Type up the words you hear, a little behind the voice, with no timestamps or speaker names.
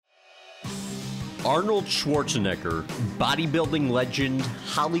Arnold Schwarzenegger, bodybuilding legend,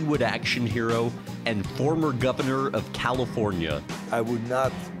 Hollywood action hero, and former governor of California. I would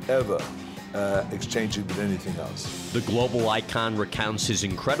not ever exchange it with anything else. The global icon recounts his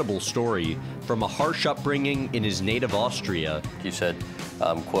incredible story from a harsh upbringing in his native Austria. He said,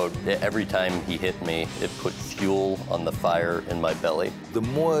 quote, every time he hit me, it put fuel on the fire in my belly. The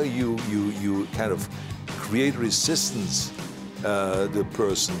more you kind of create resistance the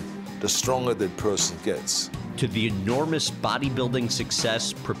person, the stronger that person gets. To the enormous bodybuilding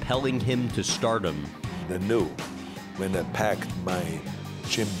success propelling him to stardom. I knew when I packed my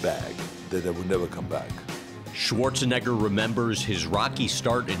gym bag that I would never come back. Schwarzenegger remembers his rocky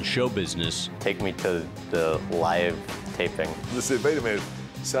start in show business. Take me to the live taping. Listen, wait a minute.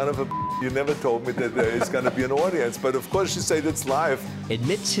 Son of a you never told me that there is going to be an audience, but of course you say that's live.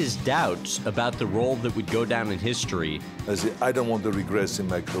 Admits his doubts about the role that would go down in history. I said, I don't want to regress in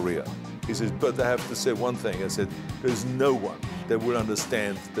my career. He says, but I have to say one thing. I said, there's no one that will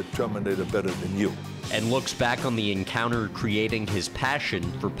understand the Terminator better than you. And looks back on the encounter creating his passion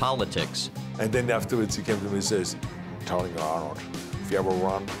for politics. And then afterwards he came to me and says, I'm telling you, Arnold, if you ever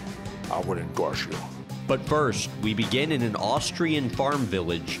run, I would endorse you. But first, we begin in an Austrian farm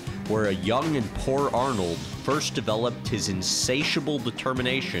village where a young and poor Arnold first developed his insatiable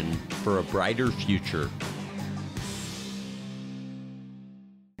determination for a brighter future.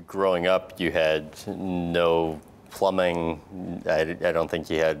 Growing up, you had no plumbing. I don't think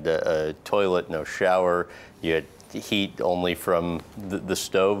you had a toilet, no shower. You had heat only from the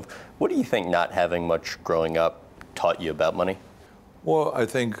stove. What do you think not having much growing up taught you about money? Well, I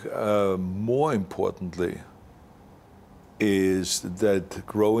think more importantly is that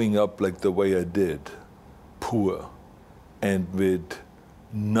growing up like the way I did, poor, and with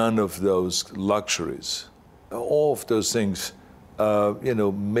none of those luxuries, all of those things,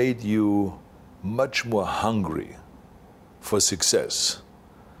 made you much more hungry for success.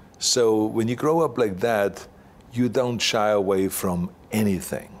 So when you grow up like that, you don't shy away from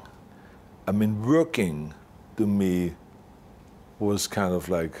anything. I mean, working to me was kind of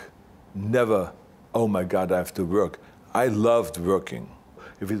like never, oh my God, I have to work. I loved working.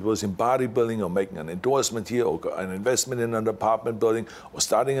 If it was in bodybuilding or making an endorsement here or an investment in an apartment building or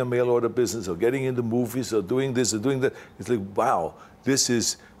starting a mail order business or getting into movies or doing this or doing that, it's like, wow, this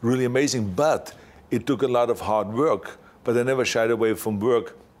is really amazing. But it took a lot of hard work, but I never shied away from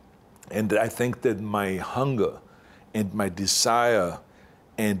work. And I think that my hunger and my desire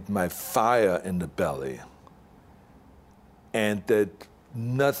and my fire in the belly, and that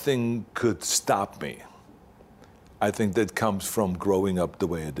nothing could stop me. I think that comes from growing up the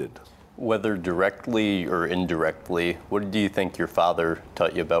way I did. Whether directly or indirectly, what do you think your father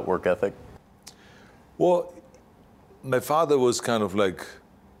taught you about work ethic? Well, my father was kind of like,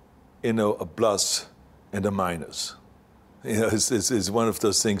 a plus and a minus. It's one of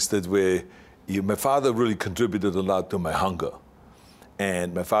those things that my father really contributed a lot to my hunger.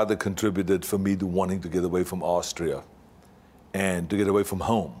 And my father contributed for me to wanting to get away from Austria and to get away from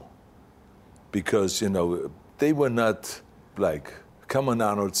home. Because, they were not like, come on,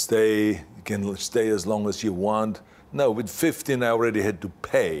 Arnold, stay. You can stay as long as you want. No, with 15, I already had to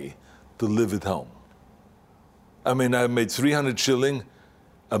pay to live at home. I mean, I made 300 shilling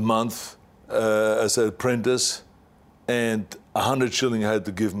a month as an apprentice, and 100 shilling I had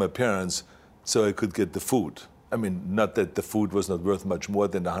to give my parents so I could get the food. I mean, not that the food was not worth much more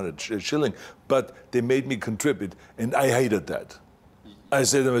than 100 shilling, but they made me contribute, and I hated that. I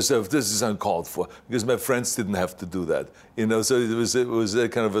said to myself, this is uncalled for, because my friends didn't have to do that. So it was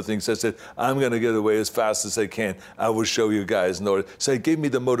that kind of a thing. So I said, I'm going to get away as fast as I can. I will show you guys. So it gave me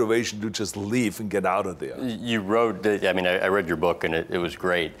the motivation to just leave and get out of there. You wrote, I read your book, and it was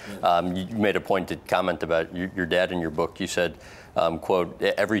great. You made a pointed comment about your dad in your book. You said, quote,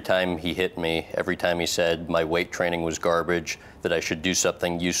 every time he hit me, every time he said my weight training was garbage, that I should do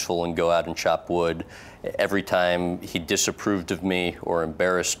something useful and go out and chop wood, every time he disapproved of me or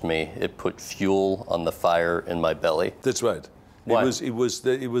embarrassed me, it put fuel on the fire in my belly. That's right. Why? It was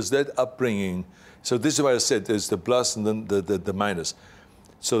that upbringing. So this is what I said, there's the plus and then the minus.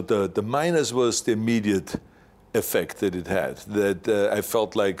 So the minus was the immediate effect that it had, that I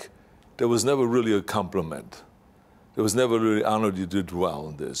felt like there was never really a compliment. There was never really, Arnold, you did well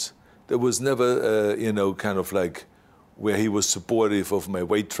in this. There was never, kind of like where he was supportive of my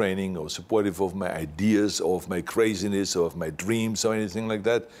weight training or supportive of my ideas or of my craziness or of my dreams or anything like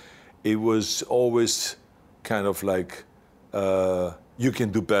that. It was always kind of like, you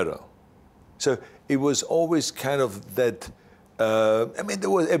can do better. So it was always kind of that, there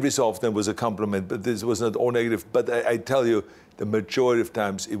was every so often was a compliment, but this was not all negative. But I tell you, the majority of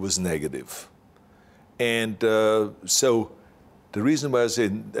times it was negative. And so the reason why I say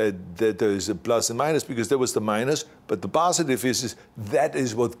that there is a plus and minus, because there was the minus, but the positive is that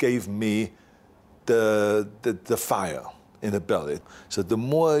is what gave me the fire in the belly. So the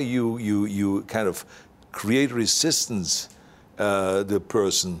more you kind of create resistance, the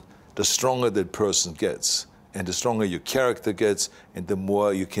person, the stronger that person gets, and the stronger your character gets, and the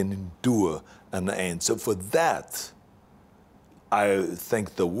more you can endure an end. So for that, I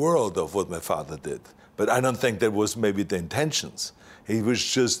thank the world of what my father did. But I don't think that was maybe the intentions. He was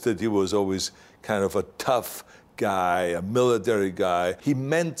just that he was always kind of a tough guy, a military guy. He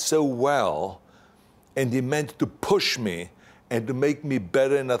meant so well, and he meant to push me and to make me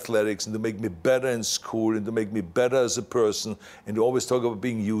better in athletics and to make me better in school and to make me better as a person and to always talk about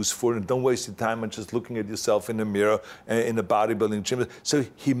being useful and don't waste your time on just looking at yourself in the mirror in a bodybuilding gym. So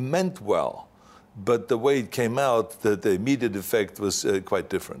he meant well, but the way it came out, the immediate effect was quite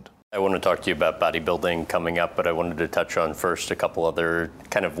different. I want to talk to you about bodybuilding coming up, but I wanted to touch on first a couple other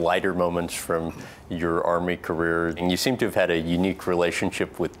kind of lighter moments from your Army career. And you seem to have had a unique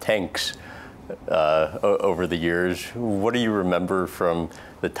relationship with tanks over the years. What do you remember from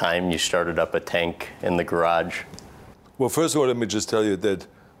the time you started up a tank in the garage? Well, first of all, let me just tell you that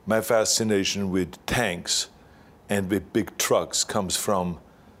my fascination with tanks and with big trucks comes from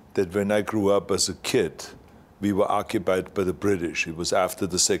that when I grew up as a kid, we were occupied by the British. It was after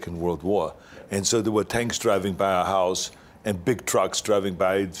the Second World War. And so there were tanks driving by our house and big trucks driving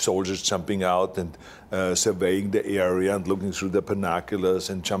by, soldiers jumping out and surveying the area and looking through the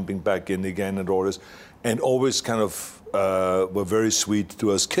binoculars and jumping back in again and all this. And always kind of were very sweet to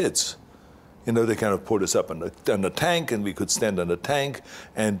us kids. You know, they kind of put us up on the tank and we could stand on the tank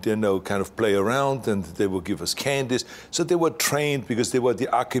and, you know, kind of play around and they would give us candies. So they were trained because they were the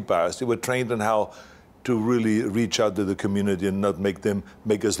occupiers. They were trained on how to really reach out to the community and not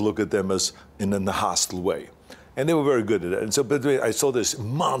make us look at them as in a hostile way. And they were very good at it. And so, by the way, I saw this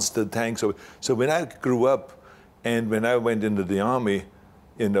monster tank. So when I grew up and when I went into the Army,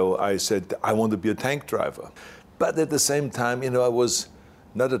 you know, I said, I want to be a tank driver. But at the same time, you know, I was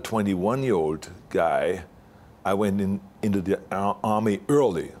not a 21-year-old guy. I went into the Army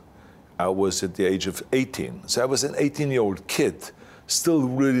early. I was at the age of 18. So I was an 18-year-old kid, still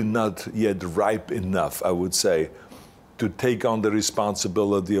really not yet ripe enough, I would say, to take on the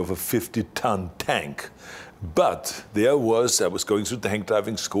responsibility of a 50-ton tank. But I was going through tank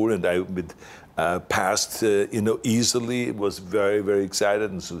driving school and I passed, easily, was very, very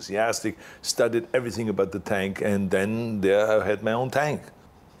excited, enthusiastic, studied everything about the tank, and then there I had my own tank.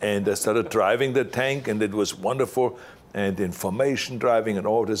 And I started driving the tank and it was wonderful, and information driving and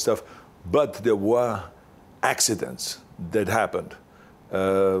all this stuff. But there were accidents that happened.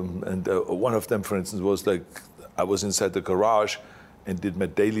 And one of them, for instance, was like I was inside the garage and did my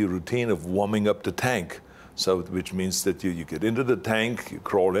daily routine of warming up the tank. So, which means that you get into the tank, you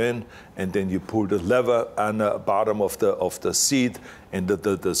crawl in, and then you pull the lever on the bottom of the seat, and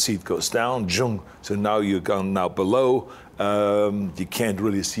the seat goes down. So now you're gone now below. You can't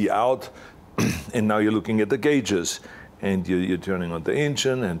really see out, and now you're looking at the gauges. And you're turning on the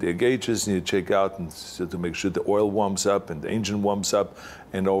engine and the gauges, and you check out and so to make sure the oil warms up and the engine warms up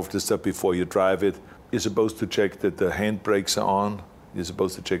and all of this stuff before you drive it. You're supposed to check that the handbrakes are on. You're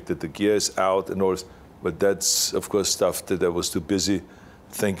supposed to check that the gear is out and all this. But that's, of course, stuff that I was too busy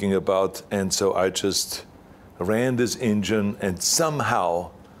thinking about. And so I just ran this engine, and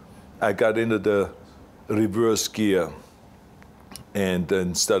somehow I got into the reverse gear and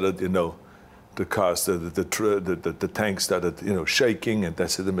then started, the car started, the tank started, shaking, and I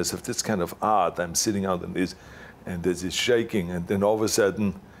said to myself, this is kind of odd. I'm sitting out on this, and this is shaking, and then all of a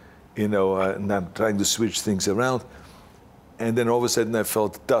sudden, and I'm trying to switch things around, and then all of a sudden I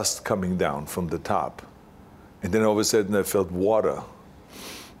felt dust coming down from the top, and then all of a sudden I felt water,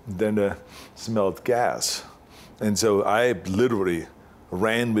 then I smelled gas, and so I literally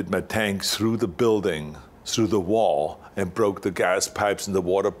ran with my tank through the building, through the wall, and broke the gas pipes and the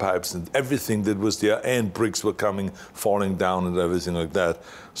water pipes and everything that was there, and bricks were falling down and everything like that.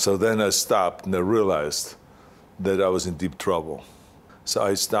 So then I stopped and I realized that I was in deep trouble. So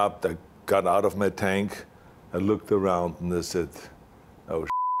I stopped, I got out of my tank, I looked around and I said, oh,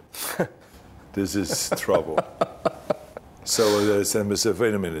 this is trouble. So I said to myself,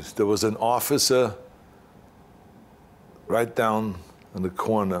 wait a minute, there was an officer right down in the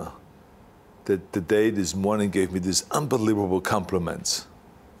corner that today, this morning, gave me these unbelievable compliments.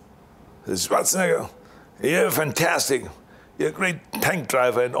 He said, Schwarzenegger, you're fantastic. You're a great tank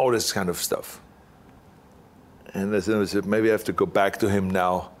driver and all this kind of stuff. And I said, maybe I have to go back to him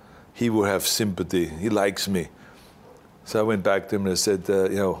now. He will have sympathy. He likes me. So I went back to him and I said,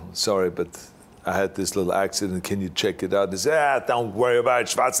 sorry, but I had this little accident. Can you check it out? And he said, don't worry about it,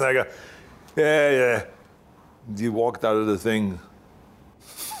 Schwarzenegger. Yeah. He walked out of the thing.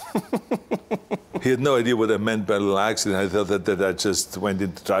 He had no idea what I meant by a little accident. I thought that I just went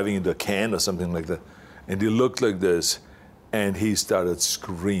into driving into a can or something like that. And he looked like this, and he started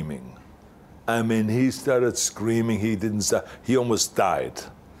screaming. I mean, he started screaming. He didn't stop. He almost died.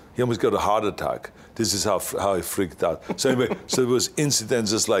 He almost got a heart attack. This is how he freaked out. So anyway, so it was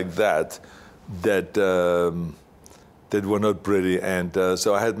incidences like that that were not pretty, and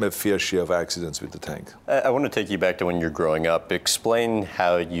so I had my fair share of accidents with the tank. I want to take you back to when you're growing up. Explain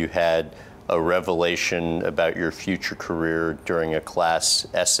how you had a revelation about your future career during a class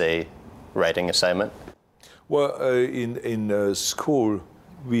essay writing assignment. Well, in school,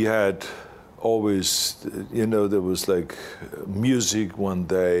 we had always, there was like music one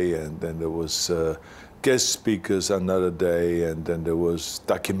day, and then there was guest speakers another day, and then there was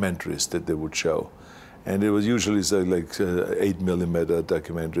documentaries that they would show. And it was usually 8mm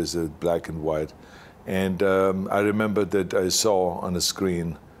documentaries, black and white. And I remember that I saw on the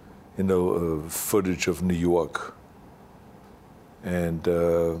screen, footage of New York and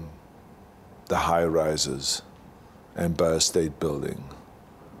the high rises, Empire State Building.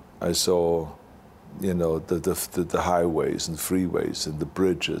 I saw, the highways and freeways and the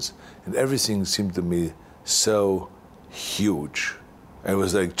bridges, and everything seemed to me so huge. It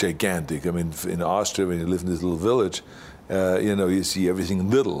was like gigantic. I mean, in Austria, when you live in this little village, you see everything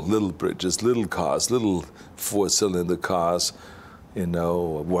little bridges, little cars, little 4-cylinder cars,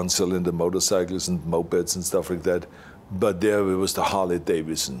 one-cylinder motorcycles and mopeds and stuff like that. But there it was the Harley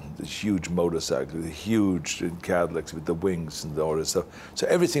Davidson, the huge motorcycle, the huge Cadillacs with the wings and all this stuff. So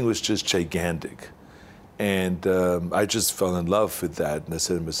everything was just gigantic. And I just fell in love with that. And I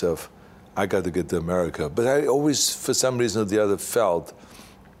said to myself, I got to get to America. But I always, for some reason or the other, felt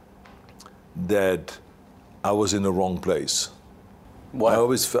that I was in the wrong place. Why?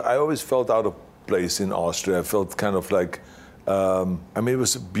 I always felt out of place in Austria. I felt kind of like, it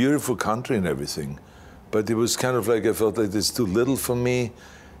was a beautiful country and everything, but it was kind of like I felt like it's too little for me.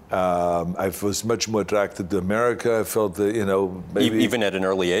 I was much more attracted to America. I felt that, maybe... Even at an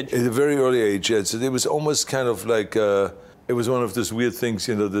early age? At a very early age, yes. So it was almost kind of like, it was one of those weird things,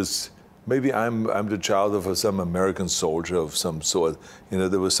 maybe I'm the child of some American soldier of some sort.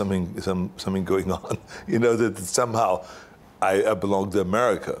 There was something going on, that somehow I belonged to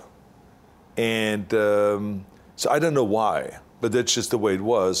America. And so I don't know why, but that's just the way it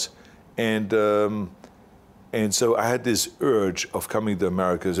was. And so I had this urge of coming to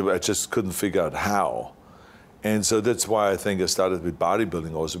America, so I just couldn't figure out how. And so that's why I think I started with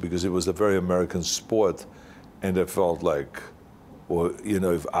bodybuilding also, because it was a very American sport. And I felt like, well,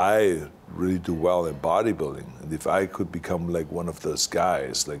 if I really do well in bodybuilding, and if I could become like one of those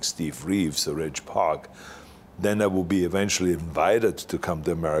guys, like Steve Reeves or Reg Park, then I will be eventually invited to come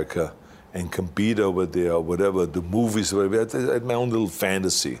to America and compete over there, or whatever, the movies, or whatever. I had my own little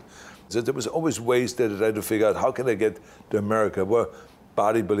fantasy. So there was always ways that I tried to figure out, how can I get to America? Well,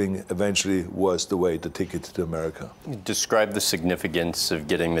 bodybuilding eventually was the way, the ticket to America. Describe the significance of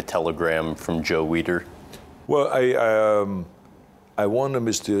getting the telegram from Joe Weider. Well, I won a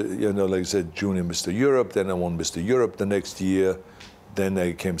Mr., like I said, Junior Mr. Europe. Then I won Mr. Europe the next year. Then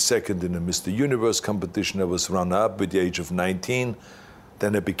I came second in the Mr. Universe competition. I was runner-up with the age of 19.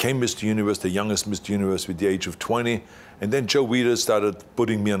 Then I became Mr. Universe, the youngest Mr. Universe, with the age of 20. And then Joe Weider started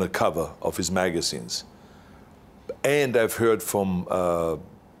putting me on the cover of his magazines. And I've heard from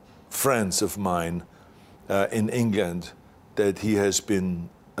friends of mine in England that he has been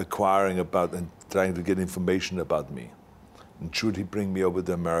acquiring about and trying to get information about me. And should he bring me over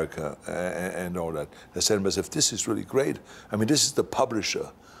to America and all that? I said to myself, this is really great. I mean, this is the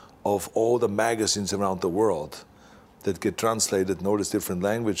publisher of all the magazines around the world that get translated in all these different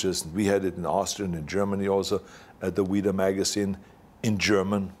languages. We had it in Austria and in Germany also, at the Weider magazine in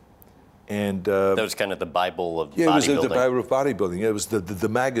German. And that was kind of the Bible of bodybuilding. Yeah, it was the Bible of bodybuilding. It was the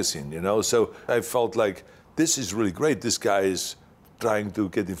magazine, So I felt like, this is really great. This guy is trying to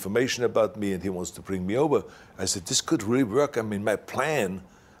get information about me and he wants to bring me over. I said, this could really work. I mean, my plan,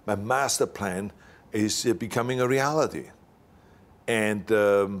 my master plan is becoming a reality.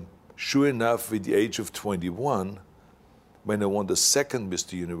 And sure enough, at the age of 21, when I won the second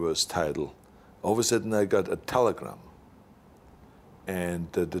Mr. Universe title, all of a sudden I got a telegram.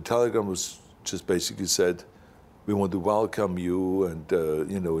 And the telegram was just basically said, we want to welcome you and,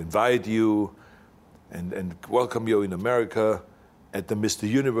 invite you and welcome you in America at the Mr.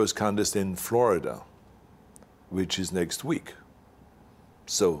 Universe contest in Florida, which is next week.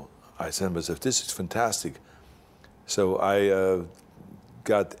 So I said to myself, this is fantastic. So I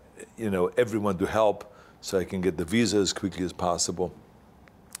got, everyone to help so I can get the visa as quickly as possible,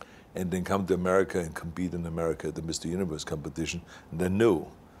 and then come to America and compete in America at the Mr. Universe competition. And I knew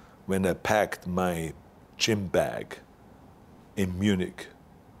when I packed my gym bag in Munich,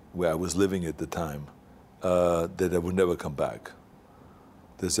 where I was living at the time, that I would never come back.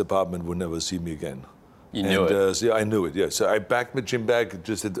 This apartment would never see me again. You knew it? So I knew it, yeah. So I packed my gym bag,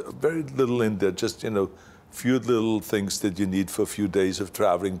 just had very little in there, just, few little things that you need for a few days of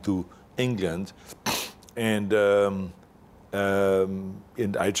traveling to England. And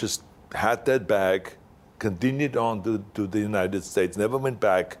I just had that bag, continued on to the United States, never went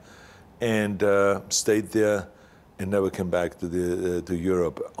back, and stayed there, and never came back to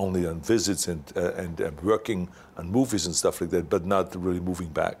Europe, only on visits and working on movies and stuff like that, but not really moving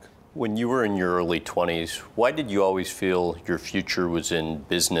back. When you were in your early 20s, why did you always feel your future was in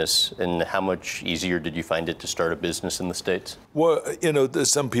business, and how much easier did you find it to start a business in the States? Well, there's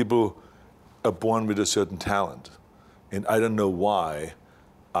some people are born with a certain talent, and I don't know why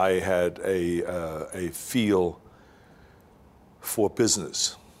I had a feel for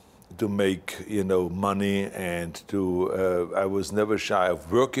business, to make money, and I was never shy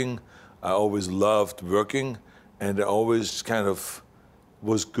of working. I always loved working, and I always kind of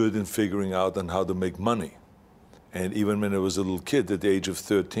was good in figuring out on how to make money. And even when I was a little kid, at the age of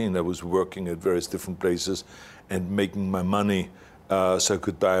 13, I was working at various different places and making my money, so I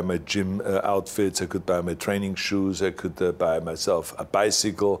could buy my gym outfits, I could buy my training shoes, I could buy myself a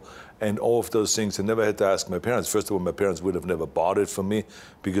bicycle, and all of those things. I never had to ask my parents. First of all, my parents would have never bought it for me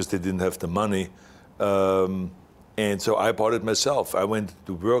because they didn't have the money. And so I bought it myself. I went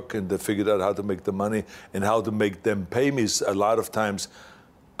to work and I figured out how to make the money and how to make them pay me a lot of times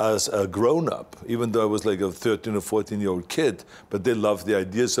as a grown-up, even though I was like a 13 or 14-year-old kid, but they loved the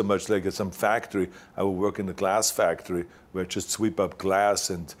idea so much. Like at some factory, I would work in a glass factory where I just sweep up glass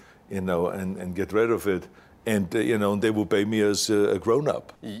and get rid of it. And they would pay me as a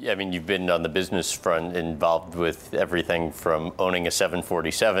grown-up. I mean, you've been on the business front involved with everything from owning a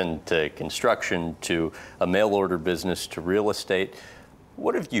 747 to construction to a mail-order business to real estate.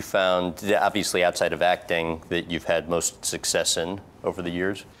 What have you found, obviously outside of acting, that you've had most success in over the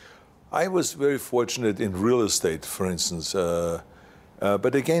years? I was very fortunate in real estate, for instance.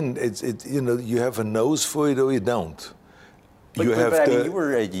 But again, you have a nose for it or you don't. But you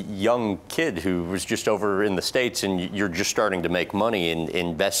were a young kid who was just over in the States, and you're just starting to make money in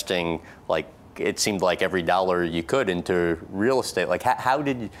investing, like it seemed like every dollar you could into real estate. Like how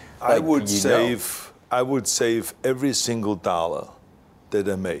did you? I would save every single dollar that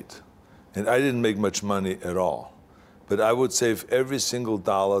I made, and I didn't make much money at all, but I would save every single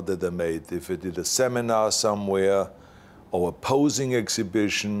dollar that I made if I did a seminar somewhere, or a posing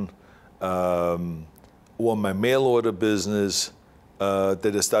exhibition. Or my mail order business that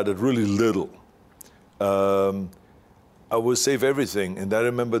I started really little. I would save everything. And I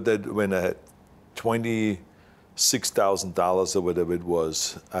remember that when I had $26,000 or whatever it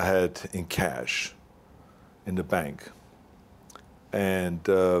was, I had in cash in the bank. And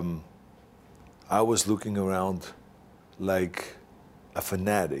I was looking around like a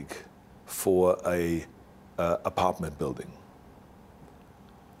fanatic for a apartment building.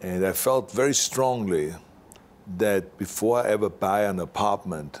 And I felt very strongly that before I ever buy an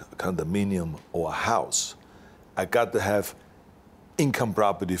apartment, a condominium, or a house, I got to have income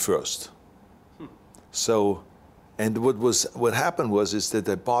property first. So, and what happened is that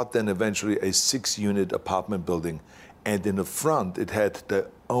I bought then eventually a 6-unit apartment building, and in the front it had the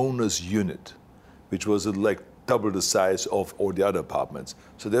owner's unit, which was like double the size of all the other apartments.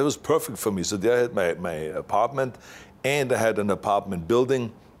 So that was perfect for me. So there I had my apartment, and I had an apartment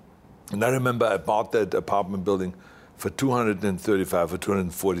building. And I remember I bought that apartment building for $235,000 or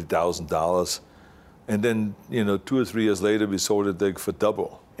 $240,000, and then 2 or 3 years later we sold it like for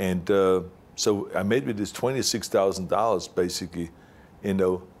double. And so I made with this $26,000 basically,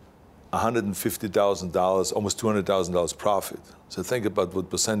 $150,000, almost $200,000 profit. So think about what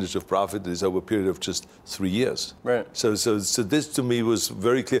percentage of profit is over a period of just 3 years. Right. So this to me was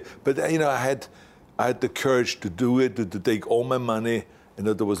very clear. But I had the courage to do it, to take all my money, and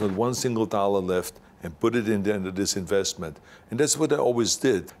that there was not one single dollar left, and put it into this investment. And that's what I always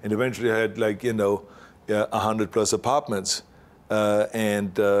did. And eventually I had 100 plus apartments,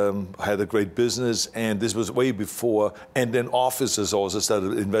 and had a great business. And this was way before. And then offices, also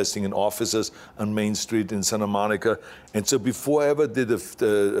started investing in offices on Main Street in Santa Monica. And so before I ever did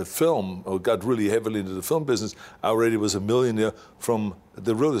a film, or got really heavily into the film business, I already was a millionaire from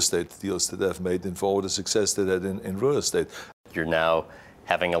the real estate deals that I've made and for all the success that I had in real estate. You're now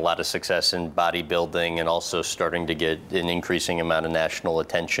having a lot of success in bodybuilding and also starting to get an increasing amount of national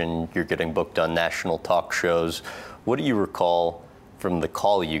attention. You're getting booked on national talk shows. What do you recall from the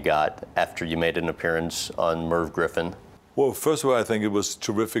call you got after you made an appearance on Merv Griffin? Well, first of all, I think it was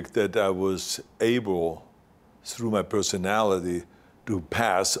terrific that I was able, through my personality, to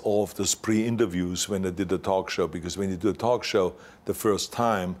pass all of those pre-interviews when I did the talk show. Because when you do a talk show the first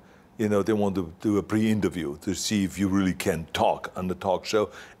time, you know, they want to do a pre-interview to see if you really can talk on the talk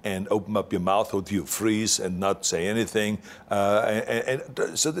show and open up your mouth, or do you freeze and not say anything.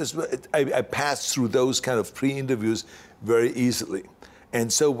 So I passed through those kind of pre-interviews very easily.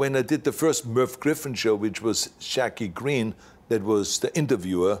 And so when I did the first Merv Griffin show, which was Shaki Greene, that was the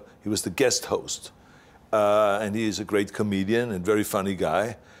interviewer, he was the guest host. And he is a great comedian and very funny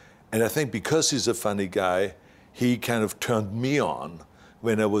guy. And I think because he's a funny guy, he kind of turned me on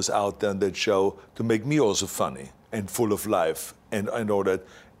when I was out there on that show to make me also funny and full of life and all that.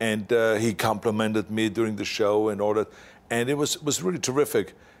 And he complimented me during the show and all that. And it was really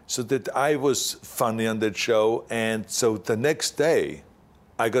terrific. So that I was funny on that show. And so the next day,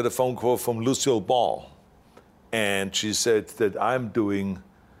 I got a phone call from Lucille Ball. And she said that I'm doing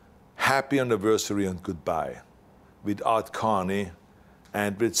Happy Anniversary and Goodbye with Art Carney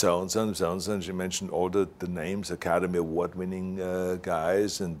and with so-and-so. And she mentioned all the names, Academy Award-winning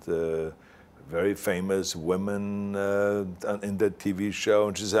guys and very famous women in that TV show.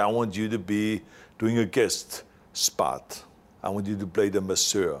 And she said, I want you to be doing a guest spot. I want you to play the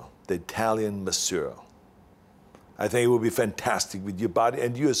masseur, the Italian masseur. I think it would be fantastic with your body.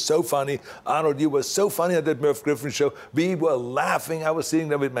 And you are so funny. Arnold, you were so funny at that Merv Griffin show. We were laughing. I was sitting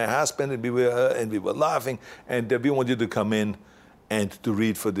there with my husband, and we were laughing. And we want you to come in and to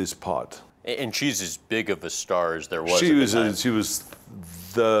read for this part. And she's as big of a star as there was She at the was time. She was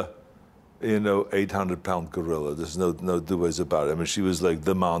the, 800-pound gorilla. There's no two ways about it. I mean, she was like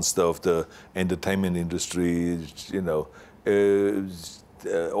the monster of the entertainment industry,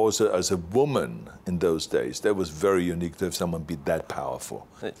 also as a woman in those days. That was very unique to have someone be that powerful.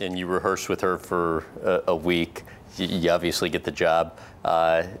 And you rehearsed with her for a week. You obviously get the job.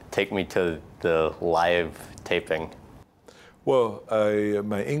 Take me to the live taping. Well,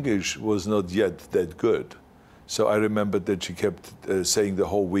 my English was not yet that good. So I remember that she kept saying the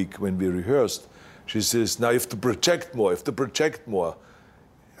whole week when we rehearsed, she says, now you have to project more,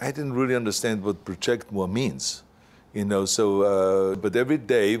 I didn't really understand what project more means. But every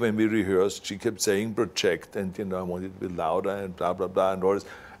day when we rehearsed, she kept saying project, and, I want it to be louder and blah, blah, blah, and all this.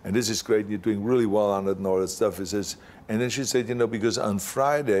 And this is great, you're doing really well on it and all that stuff. He says, and then she said, because on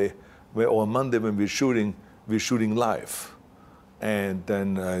Friday or Monday when we're shooting live. And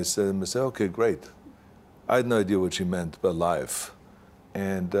then I said, okay, great. I had no idea what she meant by live.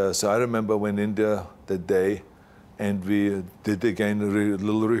 And so I remember I went in there that day, and we did again a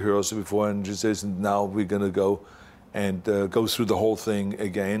little rehearsal before, and she says, now we're going to go and go through the whole thing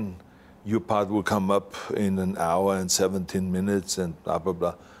again. Your part will come up in an hour and 17 minutes and blah, blah,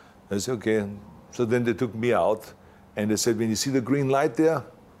 blah. I said, okay. So then they took me out, and they said, when you see the green light there,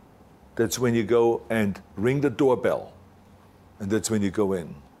 that's when you go and ring the doorbell. And that's when you go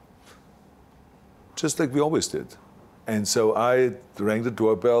in. Just like we always did. And so I rang the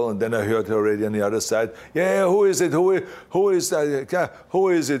doorbell, and then I heard her already on the other side. Yeah, who is it? Who is that? Who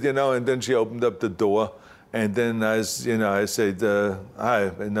is it? And then she opened up the door. And then I said,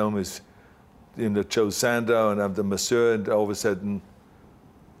 hi, my name is Joe Sandow, and I'm the masseur. And all of a sudden,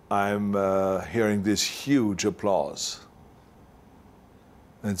 I'm hearing this huge applause.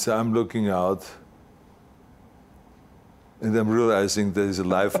 And so I'm looking out, and I'm realizing there's a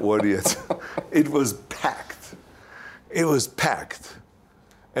live audience. It was packed. It was packed.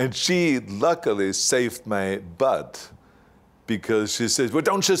 And she luckily saved my butt, because she says, well,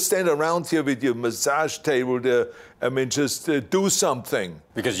 don't just stand around here with your massage table there. I mean, just do something.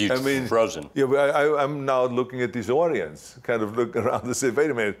 Because you're frozen. Yeah, I'm now looking at this audience, kind of looking around and say, wait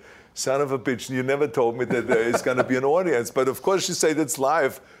a minute, son of a bitch, you never told me that there is going to be an audience. But of course she said it's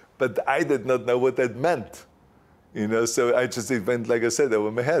live, but I did not know what that meant. So it went, like I said,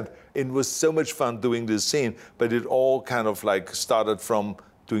 over my head. It was so much fun doing this scene, but it all kind of like started from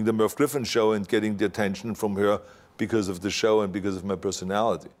doing the Merv Griffin show and getting the attention from her because of the show and because of my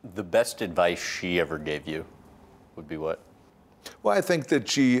personality. The best advice she ever gave you would be what? Well, I think that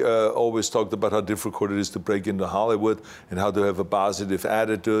she always talked about how difficult it is to break into Hollywood and how to have a positive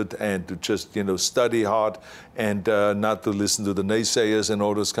attitude and to just, study hard and not to listen to the naysayers and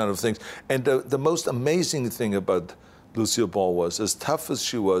all those kind of things. And the most amazing thing about Lucille Ball was, as tough as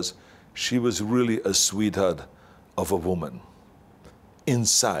she was really a sweetheart of a woman.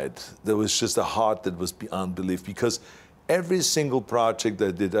 Inside, there was just a heart that was beyond belief, because Every single project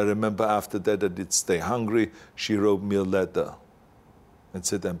I did, I remember after that I did Stay Hungry, she wrote me a letter and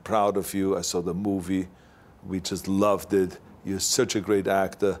said, I'm proud of you, I saw the movie, we just loved it, you're such a great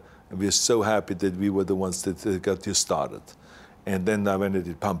actor, and we're so happy that we were the ones that got you started. And then when I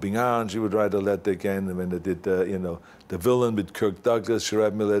did Pumping Iron, she would write a letter again, and when I did, The Villain with Kirk Douglas, she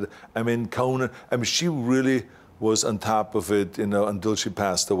wrote me a letter. I mean, Conan, she really was on top of it, until she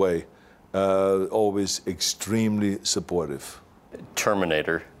passed away. Always extremely supportive.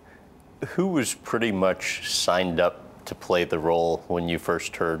 Terminator. Who was pretty much signed up to play the role when you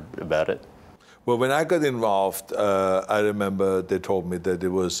first heard about it? Well, when I got involved, I remember they told me that it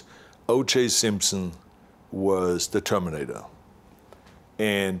was O.J. Simpson was the Terminator.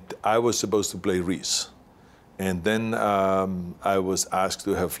 And I was supposed to play Reese. And then I was asked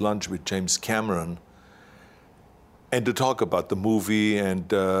to have lunch with James Cameron and to talk about the movie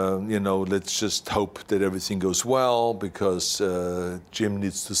and, let's just hope that everything goes well because Jim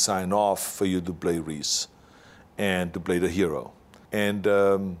needs to sign off for you to play Reese and to play the hero. And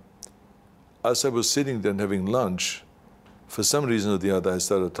as I was sitting there and having lunch, for some reason or the other, I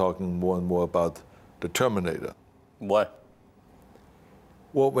started talking more and more about the Terminator. What?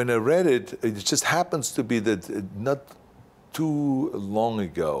 Well, when I read it, it just happens to be that not too long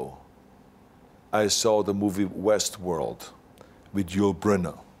ago, I saw the movie Westworld with Yul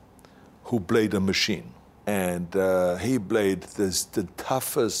Brynner, who played a machine. And he played the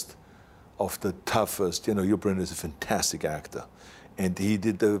toughest of the toughest. Yul Brynner is a fantastic actor. And he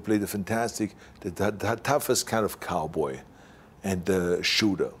played the toughest kind of cowboy and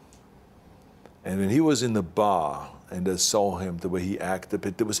shooter. And when he was in the bar, and I saw him, the way he acted,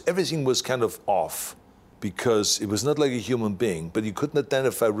 but everything was kind of off because it was not like a human being, but you couldn't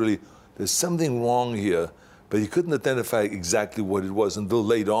identify really, there's something wrong here, but you couldn't identify exactly what it was until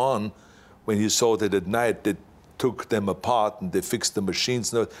later on when you saw that at night they took them apart and they fixed the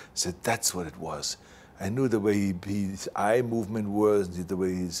machines and I said, that's what it was. I knew the way his eye movement was, the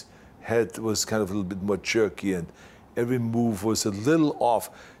way his head was kind of a little bit more jerky and every move was a little off.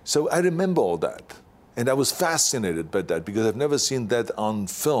 So I remember all that. And I was fascinated by that because I've never seen that on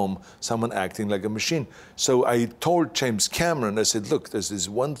film, someone acting like a machine. So I told James Cameron, I said, look, there's this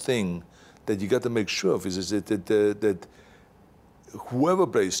one thing that you got to make sure of is that whoever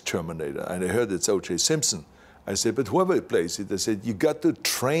plays Terminator, and I heard it's O.J. Simpson, I said, but whoever plays it, I said, you got to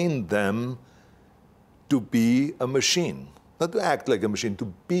train them to be a machine. Not to act like a machine,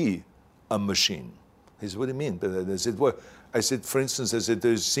 to be a machine. He said, what do you mean? But I said, well, for instance,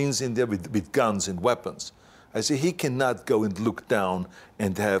 there's scenes in there with guns and weapons. I said, he cannot go and look down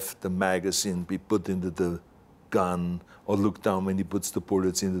and have the magazine be put into the gun or look down when he puts the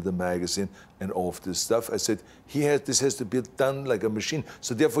bullets into the magazine and all of this stuff. I said, this has to be done like a machine.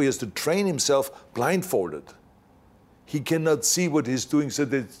 So therefore he has to train himself blindfolded. He cannot see what he's doing so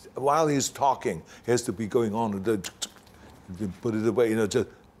that while he's talking, he has to be going on and put it away, just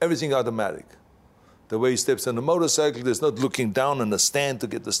everything automatic. The way he steps on a motorcycle, there's not looking down on the stand to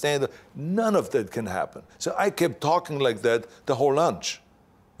get the stand. None of that can happen. So I kept talking like that the whole lunch,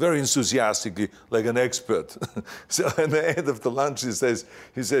 very enthusiastically, like an expert. So at the end of the lunch, he says,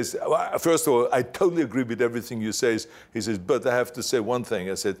 well, first of all, I totally agree with everything you say. He says, but I have to say one thing.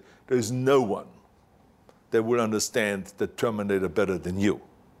 I said, there's no one that will understand the Terminator better than you.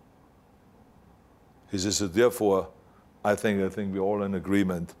 He says, so therefore, I think we're all in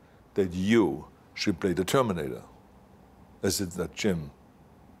agreement that you should play the Terminator. I said, that Jim,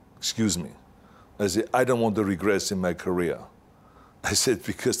 excuse me. I said, I don't want to regress in my career. I said,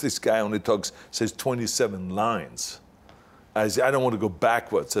 because this guy only says 27 lines. I said, I don't want to go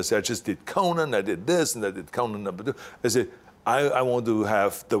backwards. I said, I just did Conan, I did this, and I did Conan #2. I said, I want to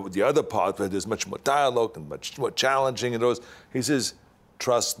have the other part where there's much more dialogue and much more challenging and those. He says,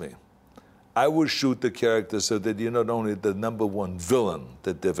 trust me, I will shoot the character so that you're not only the #1 villain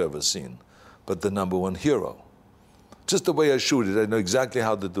that they've ever seen, but the #1 hero. Just the way I shoot it, I know exactly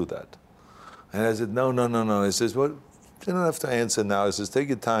how to do that. And I said, no. He says, well, you don't have to answer now. He says, take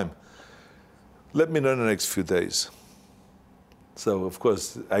your time. Let me know in the next few days. So, of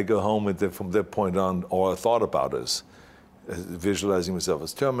course, I go home and then from that point on, all I thought about is visualizing myself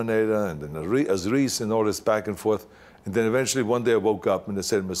as Terminator and then as Reese and all this back and forth. And then eventually one day I woke up and I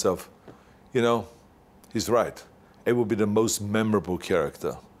said to myself, he's right. It will be the most memorable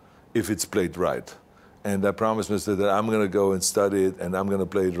character if it's played right. And I promised myself that I'm going to go and study it, and I'm going to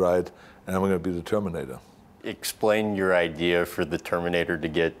play it right, and I'm going to be the Terminator. Explain your idea for the Terminator to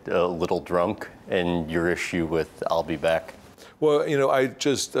get a little drunk and your issue with I'll Be Back. Well, I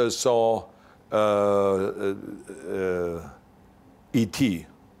just saw E.T.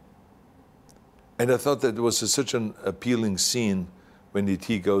 And I thought that it was such an appealing scene when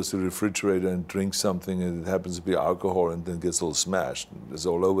E.T. goes to the refrigerator and drinks something and it happens to be alcohol and then gets all smashed. It's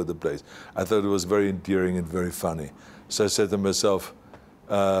all over the place. I thought it was very endearing and very funny. So I said to myself,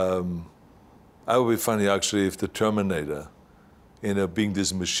 I would be funny actually if the Terminator, being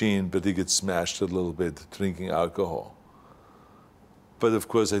this machine, but he gets smashed a little bit drinking alcohol. But of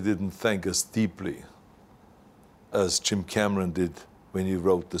course I didn't think as deeply as Jim Cameron did when he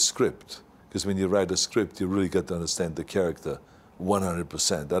wrote the script. Because when you write a script, you really got to understand the character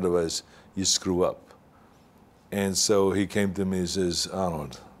 100%. Otherwise, you screw up. And so he came to me and says,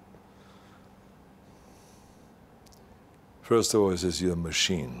 Arnold, first of all, he says, you're a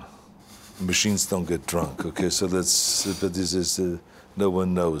machine. Machines don't get drunk, okay? So but this is, no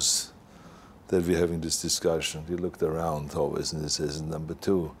one knows that we're having this discussion. He looked around always and he says, number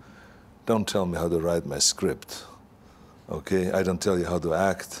two, don't tell me how to write my script, okay? I don't tell you how to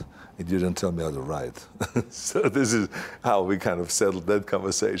act. And you don't tell me how to write. So this is how we kind of settled that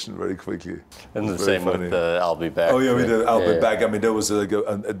conversation very quickly. And the same funny. With I'll be back. Oh yeah, I'll be back. I mean, there was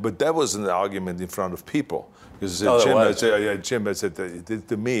but that was an argument in front of people. Because Jim, I said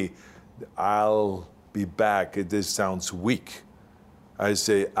to me, I'll be back. This sounds weak. I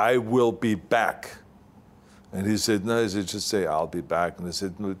say, I will be back. And he said, no, he said, just say, I'll be back. And I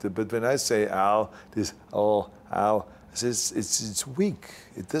said, but when I say I'll, I said, it's weak.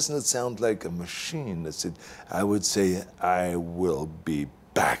 It doesn't sound like a machine. I said, I would say, I will be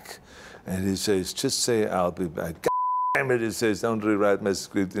back. And he says, just say, I'll be back. God damn it, he says, don't rewrite my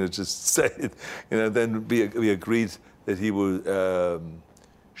script, just say it. Then we agreed that he would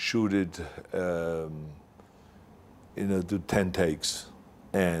shoot it, do 10 takes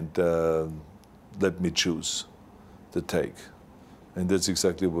and let me choose the take. And that's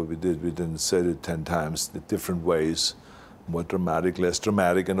exactly what we did. We then said it 10 times, the different ways, more dramatic, less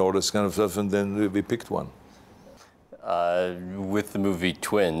dramatic, and all this kind of stuff, and then we picked one. With the movie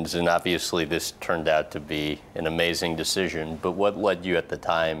Twins, and obviously this turned out to be an amazing decision, but what led you at the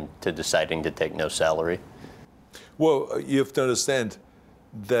time to deciding to take no salary? Well, you have to understand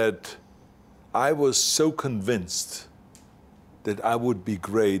that I was so convinced that I would be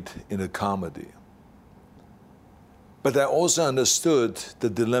great in a comedy. But I also understood the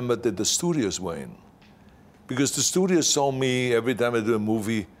dilemma that the studios were in. Because the studios saw me, every time I do a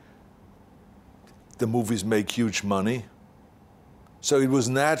movie, the movies make huge money. So it was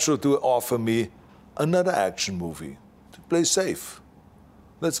natural to offer me another action movie to play safe.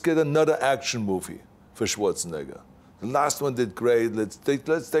 Let's get another action movie for Schwarzenegger. The last one did great. Let's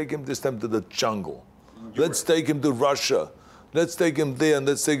take him this time to the jungle. Let's take him to Russia. Let's take him there and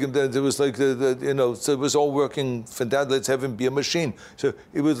let's take him there. It was like, so it was all working fantastic. Let's have him be a machine. So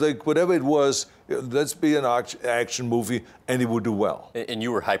it was like, whatever it was, let's be an action movie and it would do well. And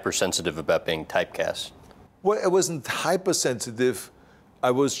you were hypersensitive about being typecast. Well, I wasn't hypersensitive.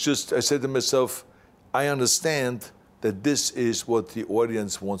 I said to myself, I understand that this is what the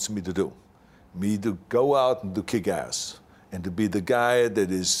audience wants me to do. Me to go out and to kick ass. And to be the guy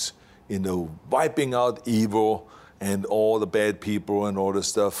that is, wiping out evil and all the bad people and all this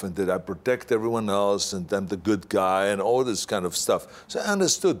stuff, and that I protect everyone else, and I'm the good guy, and all this kind of stuff. So I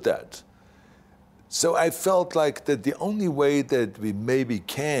understood that. So I felt like that the only way that we maybe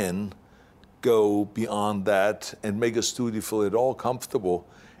can go beyond that and make a studio feel at all comfortable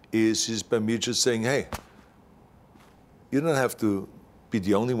is by me just saying, hey, you don't have to be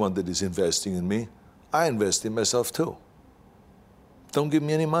the only one that is investing in me. I invest in myself too. Don't give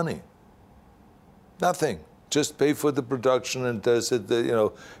me any money. Nothing. Just pay for the production and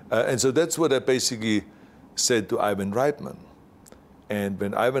and so that's what I basically said to Ivan Reitman. And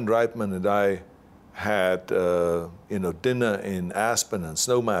when Ivan Reitman and I had dinner in Aspen and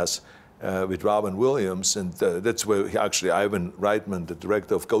Snowmass with Robin Williams, and that's where Ivan Reitman, the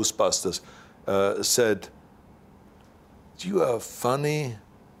director of Ghostbusters, said, "You are funny,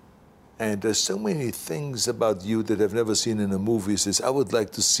 and there's so many things about you that I've never seen in a movie." He says, "I would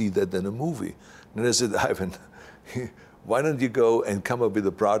like to see that in a movie." And I said, "Ivan, why don't you go and come up with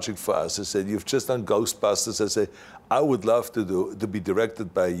a project for us?" I said, "You've just done Ghostbusters." I said, "I would love to be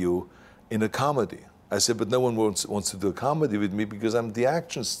directed by you in a comedy." I said, "But no one wants to do a comedy with me because I'm the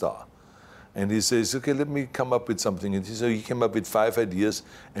action star." And he says, "Okay, let me come up with something." And so he came up with 5 ideas,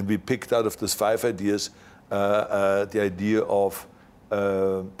 and we picked out of those 5 ideas the idea of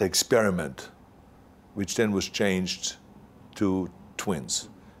The Experiment, which then was changed to Twins.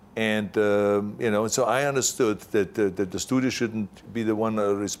 And so I understood that the studio shouldn't be the one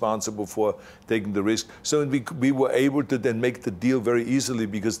responsible for taking the risk. So we were able to then make the deal very easily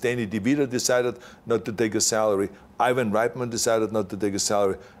because Danny DeVito decided not to take a salary, Ivan Reitman decided not to take a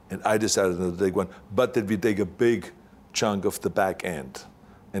salary, And I decided not to take one, but that we take a big chunk of the back end.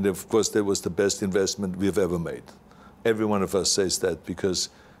 And of course, that was the best investment we've ever made. Every one of us says that because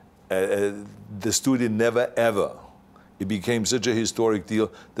the studio never ever, it became such a historic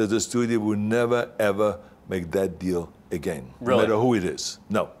deal that the studio will never ever make that deal again, really? No matter who it is.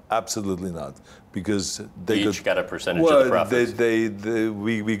 No, absolutely not, because they each got a percentage of the profits.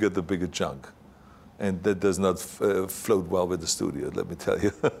 We got the bigger chunk, and that does not float well with the studio. Let me tell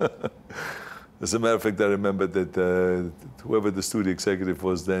you. As a matter of fact, I remember that whoever the studio executive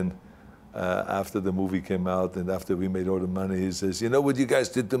was then, after the movie came out and after we made all the money, he says, "You know what you guys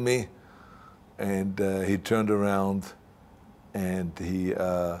did to me?" And he turned around and he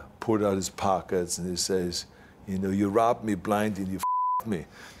pulled out his pockets and he says, "You know, you robbed me blind and you f***ed me."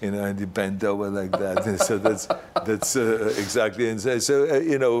 You know, and he bent over like that. And so that's exactly. And so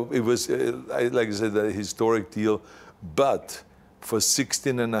you know, it was, like I said, a historic deal, but for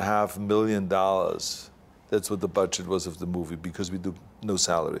 $16.5 million, that's what the budget was of the movie, because we do no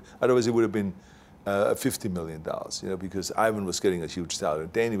salary. Otherwise, it would have been $50 million, you know, because Ivan was getting a huge salary,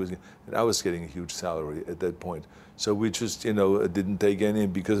 Danny was, and I was getting a huge salary at that point. So we just, you know, didn't take any,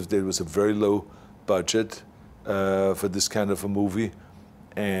 and because there was a very low budget for this kind of a movie,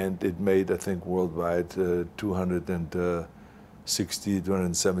 and it made, I think, worldwide $270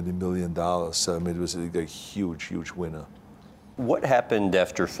 million. So I mean, it was a huge, huge winner. What happened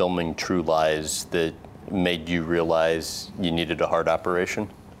after filming True Lies that made you realize you needed a heart operation?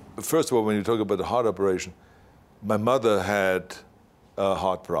 First of all, when you talk about the heart operation, my mother had a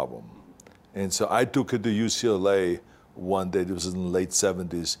heart problem. And so I took her to UCLA one day, it was in the late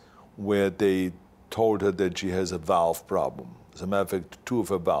 70s, where they told her that she has a valve problem. As a matter of fact, 2 of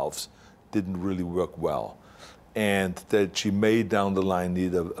her valves didn't really work well, and that she may down the line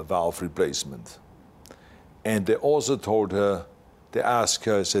need a valve replacement. And they also told her, they asked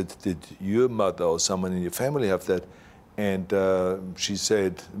her, said, "Did your mother or someone in your family have that?" And she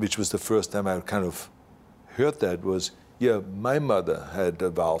said, which was the first time I kind of heard that, was, "Yeah, my mother had a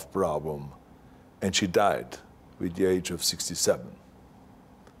valve problem, and she died with the age of 67.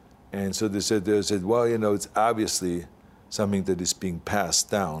 And so they said, "Well, you know, it's obviously something that is being passed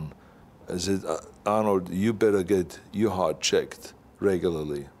down." I said, "Arnold, you better get your heart checked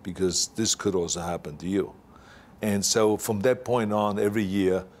regularly, because this could also happen to you." And so from that point on, every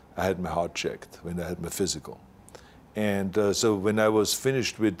year I had my heart checked when I had my physical. And so when I was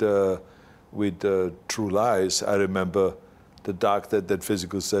finished with True Lies, I remember the doctor, that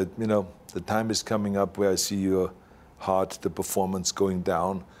physical, said, "You know, the time is coming up where I see your heart, the performance going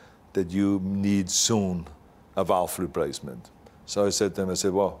down, that you need soon a valve replacement." So I said to him, I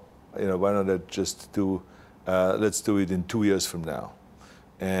said, "Well, you know, why don't I just let's do it in 2 years from now."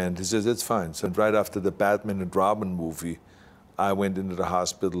 And he says, "That's fine." So right after the Batman and Robin movie, I went into the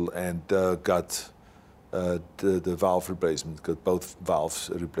hospital and got the valve replacement, got both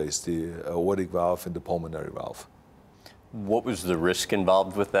valves replaced, the aortic valve and the pulmonary valve. What was the risk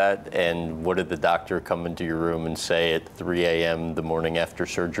involved with that? And what did the doctor come into your room and say at 3 a.m. the morning after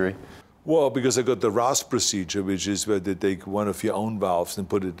surgery? Well, because I got the RAS procedure, which is where they take one of your own valves and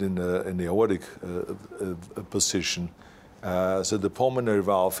put it in the aortic position. So the pulmonary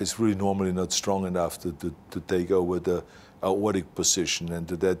valve is really normally not strong enough to take over the aortic position and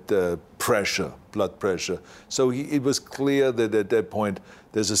to that pressure, blood pressure. So it was clear that at that point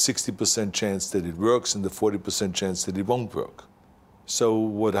there's a 60% chance that it works and the 40% chance that it won't work. So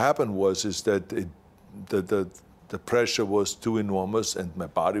what happened was that the pressure was too enormous and my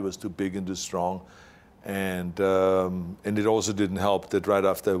body was too big and too strong. And it also didn't help that right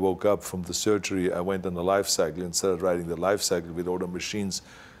after I woke up from the surgery, I went on the life cycle and started riding the life cycle with all the machines,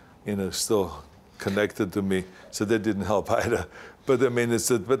 you know, still connected to me. So that didn't help either. But I mean,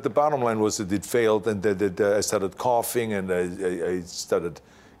 but the bottom line was that it failed, and that I started coughing, and I started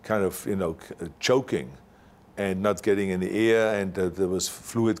kind of, you know, choking and not getting any air, and there was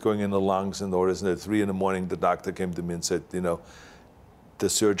fluid going in the lungs and all this. And at 3 a.m, the doctor came to me and said, "You know, the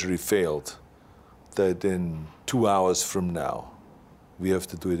surgery failed, that in 2 hours from now, we have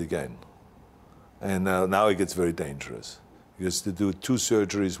to do it again." And now it gets very dangerous, because to do 2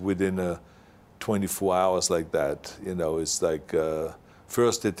 surgeries within 24 hours like that, you know, it's like,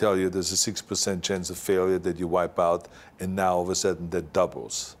 first they tell you there's a 6% chance of failure that you wipe out, and now all of a sudden that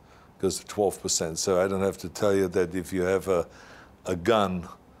doubles, goes to 12%. So I don't have to tell you that if you have a gun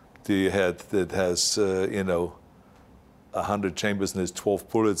to your head that has, you know, 100 chambers and there's 12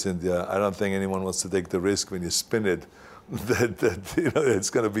 bullets in there, I don't think anyone wants to take the risk when you spin it that you know,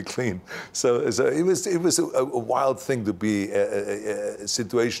 it's going to be clean. So it was a wild thing to be, a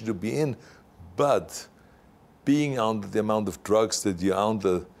situation to be in, but being under the amount of drugs that you're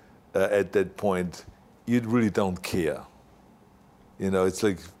under, at that point, you really don't care. You know, it's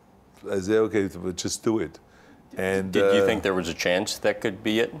like, I say, okay, but just do it. And Did you think there was a chance that could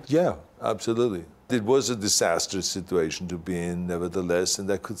be it? yeah, absolutely. It was a disastrous situation to be in, nevertheless,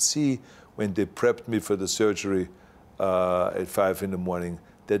 and I could see when they prepped me for the surgery at 5 in the morning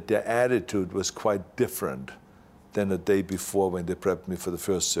that their attitude was quite different than the day before when they prepped me for the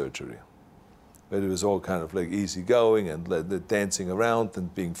first surgery. But it was all kind of like easygoing and dancing around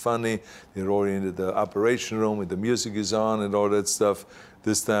and being funny. They're already into the operation room and the music is on and all that stuff.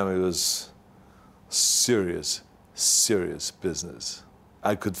 This time it was serious, serious business.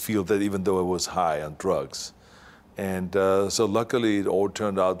 I could feel that even though I was high on drugs. And so luckily it all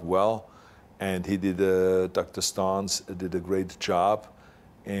turned out well. And he did, Dr. Stans did a great job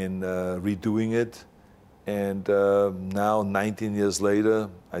in redoing it. And now, 19 years later,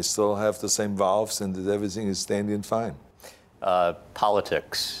 I still have the same valves and everything is standing fine.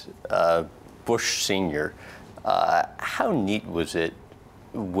 Politics, Bush Sr., how neat was it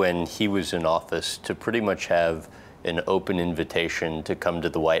when he was in office to pretty much have an open invitation to come to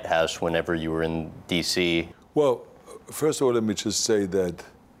the White House whenever you were in D.C.? Well, first of all, let me just say that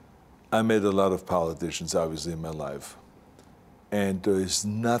I met a lot of politicians, obviously, in my life. And there is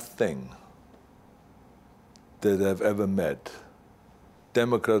nothing that I've ever met,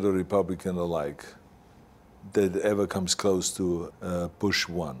 Democrat or Republican alike, that ever comes close to Bush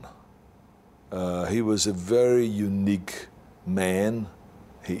 1. He was a very unique man.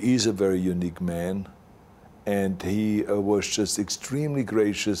 He is a very unique man. And he was just extremely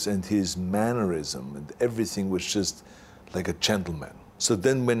gracious, and his mannerism and everything was just like a gentleman. So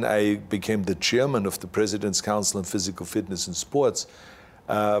then when I became the chairman of the President's Council on Physical Fitness and Sports,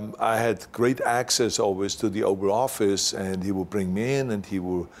 I had great access always to the Oval Office, and he would bring me in and he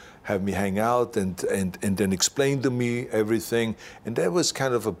would have me hang out and then explain to me everything. And that was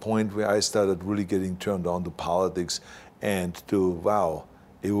kind of a point where I started really getting turned on to politics and to, wow,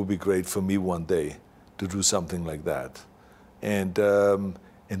 it would be great for me one day to do something like that. And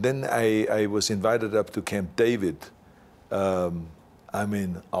then I was invited up to Camp David, I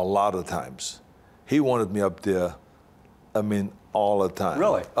mean, a lot of times. He wanted me up there, I mean, all the time.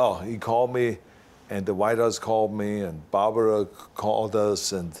 Really? Oh, he called me, and the White House called me, and Barbara called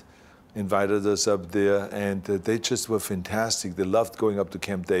us and invited us up there, and they just were fantastic. They loved going up to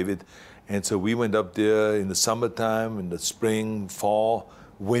Camp David. And so we went up there in the summertime, in the spring, fall,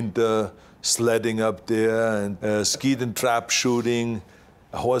 winter, sledding up there, and skeet and trap shooting,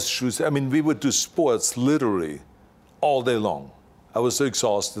 horseshoes. I mean, we would do sports literally all day long. I was so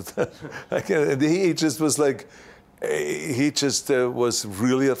exhausted. And he just was like, he just was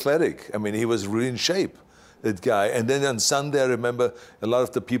really athletic. I mean, he was really in shape, that guy. And then on Sunday, I remember a lot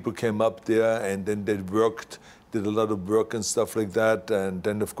of the people came up there, and then they worked, did a lot of work and stuff like that. And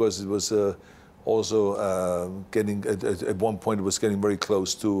then, of course, it was also getting, at one point, it was getting very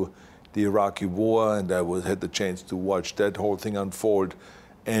close to the Iraqi war, and I had the chance to watch that whole thing unfold.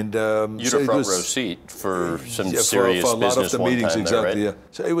 And you had a front row seat for some serious for a lot business of the meetings, time exactly. There, right? Yeah.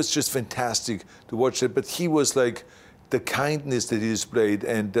 So it was just fantastic to watch it. But he was like the kindness that he displayed,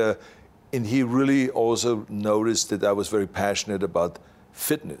 and he really also noticed that I was very passionate about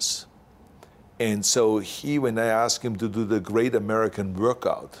fitness. And so when I asked him to do the Great American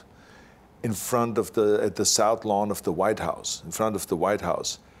Workout in front of at the South Lawn of the White House, in front of the White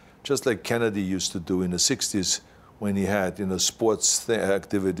House, just like Kennedy used to do in the 60s. When he had, sports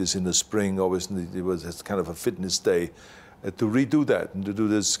activities in the spring, always it was kind of a fitness day, to redo that and to do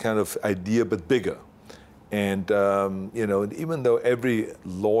this kind of idea, but bigger. And, and even though every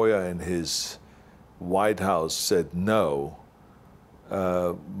lawyer in his White House said no,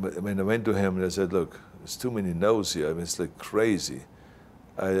 when I went to him and I said, look, there's too many no's here. I mean, it's like crazy.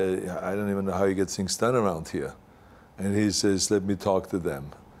 I don't even know how you get things done around here. And he says, let me talk to them.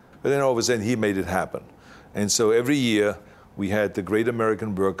 But then all of a sudden, he made it happen. And so every year we had the Great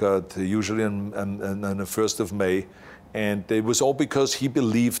American Workout, usually on the 1st of May. And it was all because he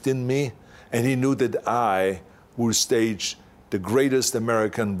believed in me, and he knew that I would stage the greatest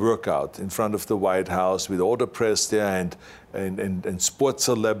American workout in front of the White House with all the press there and sports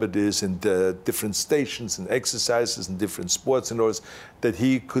celebrities and different stations and exercises and different sports and all this, that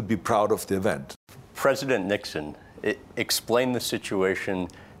he could be proud of the event. President Nixon explained the situation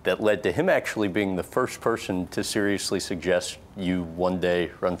that led to him actually being the first person to seriously suggest you one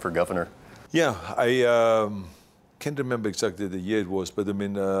day run for governor? Yeah, I can't remember exactly the year it was, but I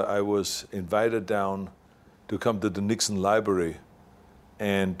mean, I was invited down to come to the Nixon Library,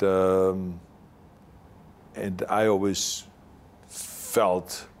 and I always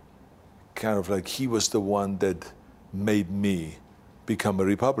felt kind of like he was the one that made me become a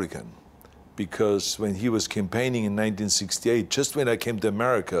Republican. Because when he was campaigning in 1968, just when I came to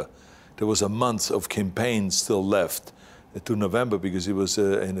America, there was a month of campaign still left to November, because it was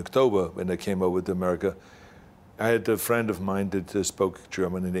in October when I came over to America. I had a friend of mine that spoke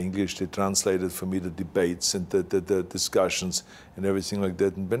German and English. They translated for me the debates and the discussions and everything like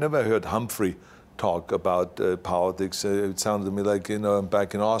that. And whenever I heard Humphrey talk about politics, it sounded to me like, I'm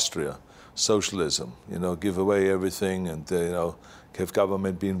back in Austria, socialism, give away everything and, have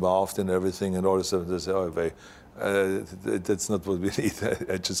government be involved in everything and all this stuff. They say, that's not what we need.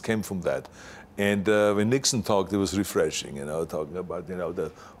 I just came from that. And when Nixon talked, it was refreshing, talking about,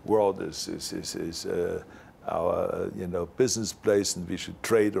 the world is our, business place, and we should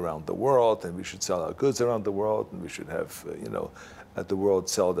trade around the world, and we should sell our goods around the world, and we should have, the world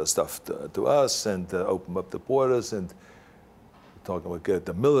sell their stuff to us, and open up the borders, and talking about get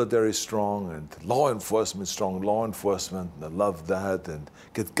the military strong and law enforcement strong, law enforcement, and I love that, and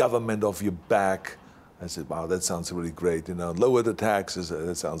get government off your back. I said, wow, that sounds really great, lower the taxes,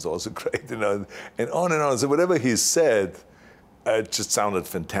 that sounds also great, and on and on. So whatever he said, it just sounded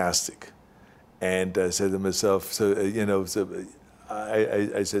fantastic. And I said to myself, I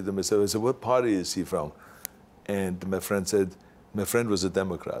said to myself, what party is he from? And my friend was a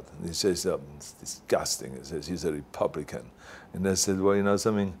Democrat. And he says, it's disgusting. He says, he's a Republican. And I said, well,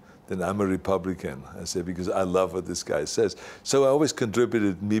 something, then I'm a Republican. I said, because I love what this guy says. So I always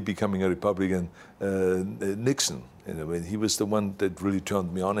contributed me becoming a Republican, Nixon. He was the one that really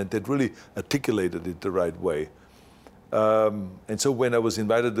turned me on and that really articulated it the right way. And so when I was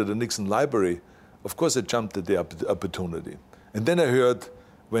invited to the Nixon Library, of course I jumped at the opportunity. And then I heard,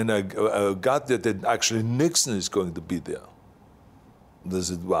 when I got there, that actually Nixon is going to be there. And I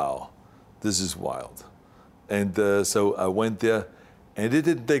said, wow, this is wild. And so I went there, and it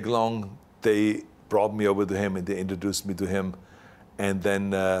didn't take long. They brought me over to him, and they introduced me to him. And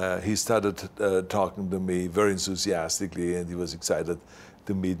then he started talking to me very enthusiastically, and he was excited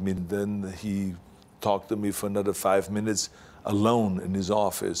to meet me. And then he talked to me for another 5 minutes alone in his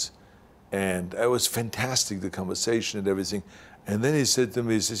office. And it was fantastic, the conversation and everything. And then he said to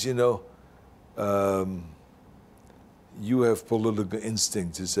me, he says, you have political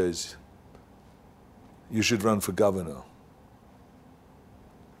instincts. He says, you should run for governor.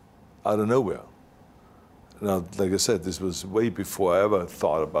 Out of nowhere. Now, like I said, this was way before I ever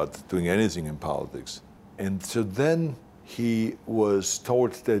thought about doing anything in politics. And so then he was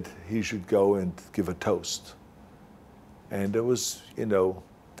told that he should go and give a toast. And it was,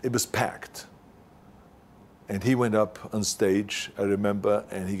 it was packed. And he went up on stage, I remember,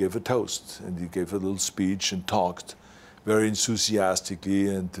 and he gave a toast. And he gave a little speech and talked very enthusiastically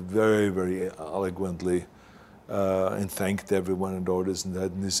and very, very eloquently, and thanked everyone and all this and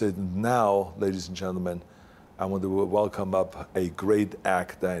that. And he said, now, ladies and gentlemen, I want to welcome up a great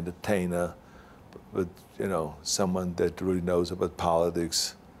actor, entertainer, but, someone that really knows about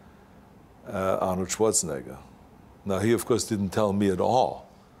politics, Arnold Schwarzenegger. Now, he, of course, didn't tell me at all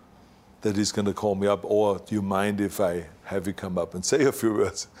that he's going to call me up, or do you mind if I have you come up and say a few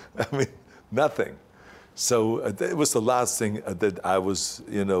words? I mean, nothing. So it was the last thing that I was,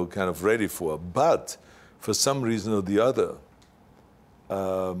 kind of ready for. But for some reason or the other,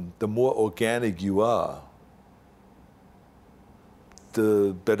 the more organic you are,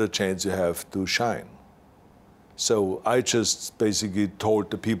 the better chance you have to shine. So I just basically told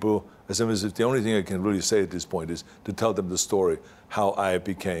the people, I said, the only thing I can really say at this point is to tell them the story, how I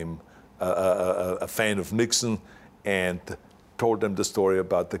became a fan of Nixon, and told them the story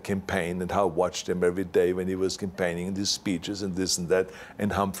about the campaign and how I watched him every day when he was campaigning and his speeches and this and that,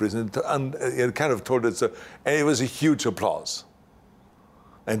 and Humphreys, and kind of told it so, and it was a huge applause.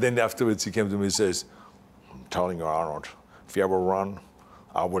 And then afterwards he came to me and says, I'm telling you, Arnold, if you ever run,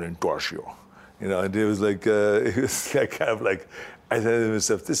 I would endorse you. And it was like, kind of like, I said to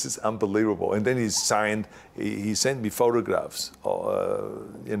myself, this is unbelievable. And then he sent me photographs,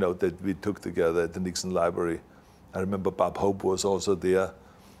 that we took together at the Nixon Library. I remember Bob Hope was also there,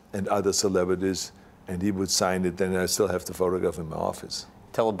 and other celebrities, and he would sign it, and I still have the photograph in my office.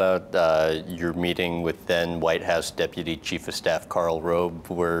 Tell about your meeting with then White House Deputy Chief of Staff Karl Rove,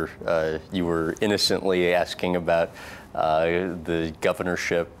 where you were innocently asking about the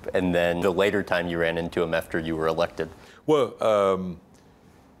governorship, and then the later time you ran into him after you were elected. Well,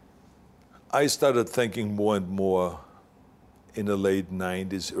 I started thinking more and more in the late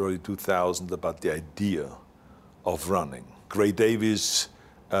 90s, early 2000s about the idea of running. Gray Davis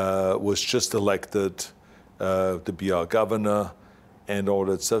was just elected to be our governor and all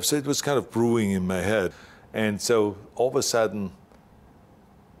that stuff. So it was kind of brewing in my head. And so all of a sudden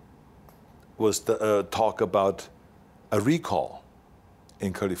was the talk about a recall.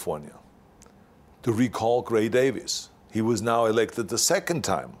 in California to recall Gray Davis. He was now elected the second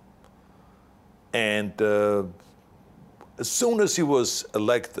time. And as soon as he was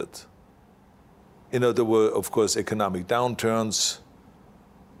elected, there were, of course, economic downturns,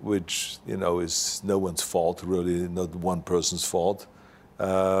 which, is no one's fault, really, not one person's fault.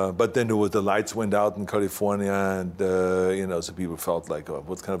 But then the lights went out in California, and, so people felt like, oh,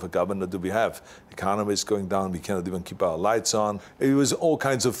 what kind of a governor do we have? The economy is going down, we cannot even keep our lights on. It was all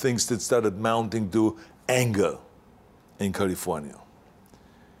kinds of things that started mounting to anger in California.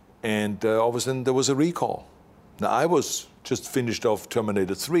 And all of a sudden, there was a recall. Now, I was just finished off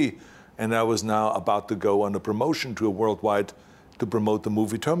Terminator 3, and I was now about to go on a promotion tour worldwide to promote the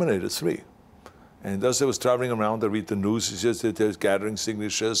movie Terminator 3. And as I was traveling around, I read the news, it's just that they're gathering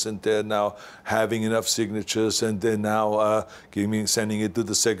signatures, and they're now having enough signatures, and they're now sending it to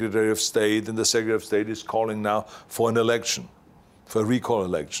the Secretary of State, and the Secretary of State is calling now for an election, for a recall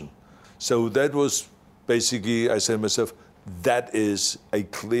election. So that was basically, I said to myself, that is a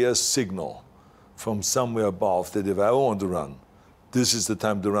clear signal from somewhere above that if I want to run, this is the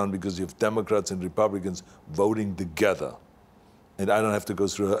time to run, because you have Democrats and Republicans voting together. And I don't have to go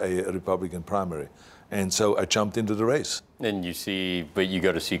through a Republican primary. And so I jumped into the race. And you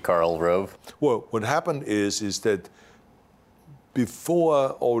go to see Karl Rove? Well, what happened is that before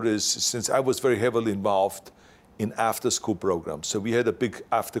all this, since I was very heavily involved in after-school programs, so we had a big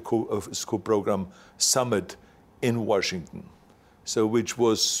after-school program summit in Washington, so which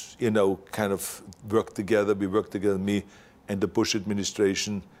was, kind of worked together. We worked together, me and the Bush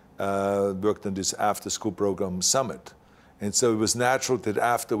administration worked on this after-school program summit. And so it was natural that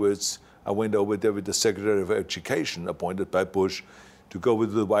afterwards I went over there with the Secretary of Education, appointed by Bush, to go to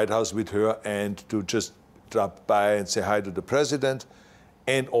the White House with her and to just drop by and say hi to the president,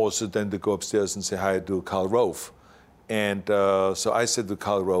 and also then to go upstairs and say hi to Karl Rove. And so I said to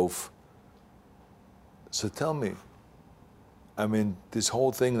Karl Rove, so tell me, this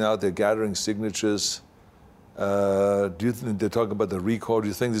whole thing now, they're gathering signatures. Do you think they're talking about the recall? Do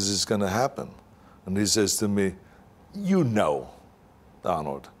you think this is going to happen? And he says to me,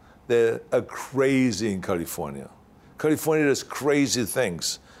 Arnold, they're crazy in California. California does crazy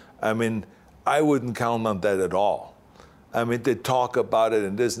things. I wouldn't count on that at all. They talk about it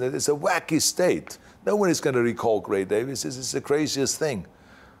and this and that. It's a wacky state. No one is going to recall Gray Davis. It's the craziest thing.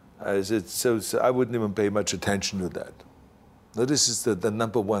 I said, so I wouldn't even pay much attention to that. Now, this is the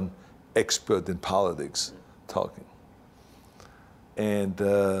number one expert in politics talking. And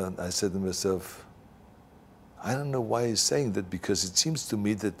I said to myself, I don't know why he's saying that, because it seems to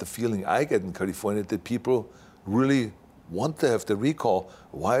me that the feeling I get in California that people really want to have the recall.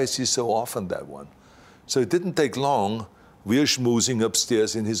 Why is he so off on that one? So it didn't take long. We are schmoozing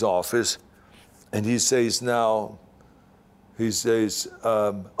upstairs in his office, and he says, oh,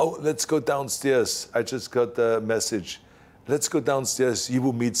 let's go downstairs. I just got a message. Let's go downstairs. You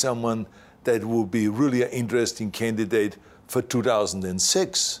will meet someone that will be really an interesting candidate for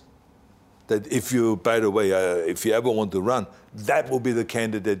 2006. That if you, by the way, if you ever want to run, that will be the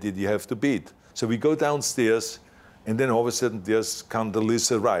candidate that you have to beat. So we go downstairs, and then all of a sudden there's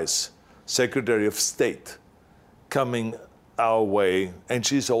Condoleezza Rice, Secretary of State, coming our way, and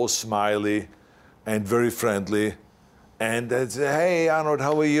she's all smiley and very friendly. And I say, hey, Arnold,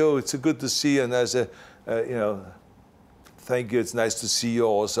 how are you? It's good to see you. And I said, thank you, it's nice to see you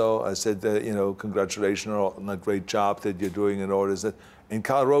also. I said, congratulations on a great job that you're doing and all this. And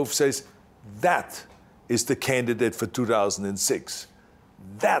Karl Rove says, that is the candidate for 2006.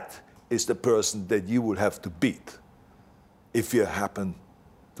 That is the person that you will have to beat if you happen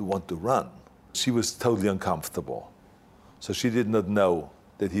to want to run. She was totally uncomfortable. So she did not know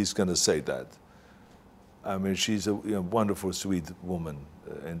that he's going to say that. She's a wonderful, sweet woman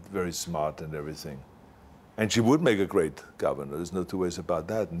and very smart and everything. And she would make a great governor. There's no two ways about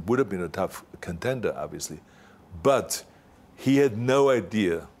that. And would have been a tough contender, obviously. But he had no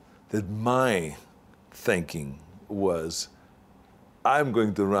idea that my thinking was, I'm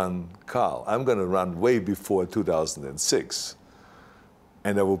going to run Karl. I'm going to run way before 2006.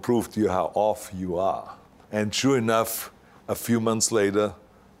 And I will prove to you how off you are. And sure enough, a few months later,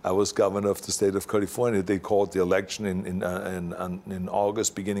 I was governor of the state of California. They called the election in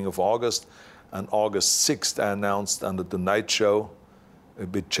August, beginning of August. On August 6th, I announced on the Tonight Show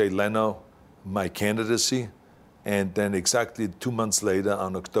with Jay Leno my candidacy. And then exactly 2 months later,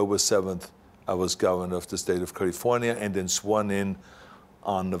 on October 7th, I was governor of the state of California, and then sworn in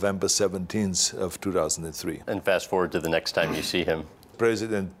on November 17th of 2003. And fast forward to the next time you see him.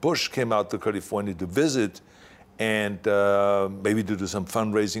 President Bush came out to California to visit and maybe to do some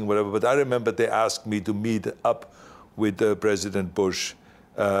fundraising, whatever. But I remember they asked me to meet up with President Bush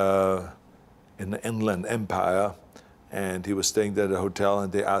in the Inland Empire, and he was staying there at a hotel,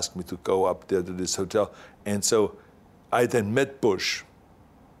 and they asked me to go up there to this hotel. And so I then met Bush,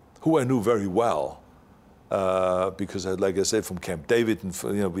 who I knew very well, because like I said, from Camp David,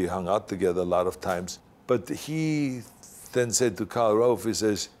 and we hung out together a lot of times. But he then said to Karl Rove, he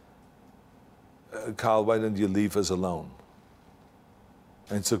says, Karl, why don't you leave us alone?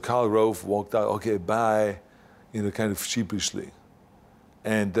 And so Karl Rove walked out, okay, bye, kind of sheepishly.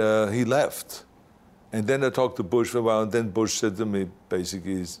 And he left. And then I talked to Bush for a while, and then Bush said to me,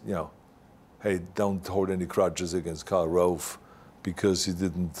 basically, hey, don't hold any grudges against Karl Rove, because he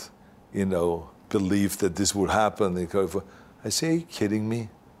didn't, believe that this would happen. I say, are you kidding me?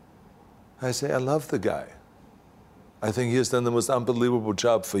 I say, I love the guy. I think he has done the most unbelievable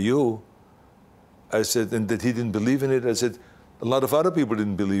job for you. I said, and that he didn't believe in it. I said, a lot of other people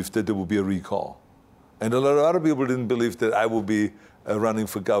didn't believe that there would be a recall. And a lot of other people didn't believe that I would be running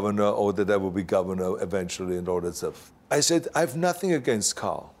for governor, or that I would be governor eventually, and all that stuff. I said, I have nothing against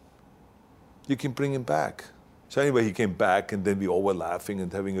Karl. You can bring him back. So anyway, he came back, and then we all were laughing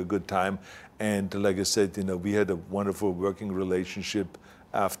and having a good time. And like I said, we had a wonderful working relationship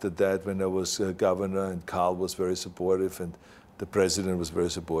after that when I was governor, and Karl was very supportive, and the president was very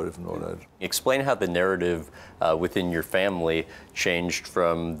supportive and all that. Explain how the narrative within your family changed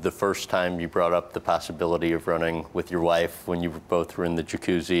from the first time you brought up the possibility of running with your wife when you both were in the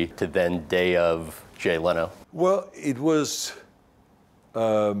jacuzzi to then day of Jay Leno. Well, it was,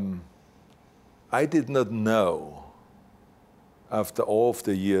 I did not know, after all of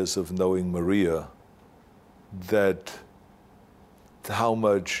the years of knowing Maria, that how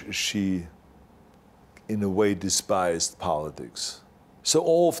much she, in a way, despised politics. So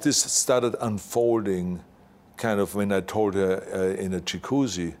all of this started unfolding kind of when I told her in a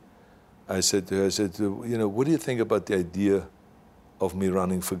jacuzzi. I said to her, what do you think about the idea of me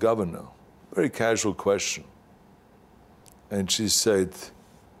running for governor? Very casual question. And she said,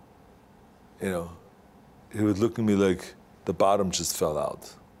 he would look at me like the bottom just fell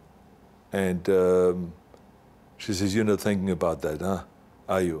out. And she says, you're not thinking about that, huh?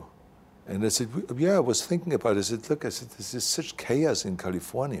 Are you? And I said, yeah, I was thinking about it. I said, look, this is such chaos in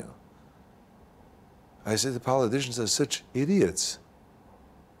California. I said, the politicians are such idiots.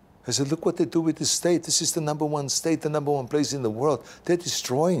 I said, look what they do with this state. This is the #1 state, the #1 place in the world. They're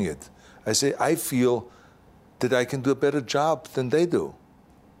destroying it. I say, I feel that I can do a better job than they do.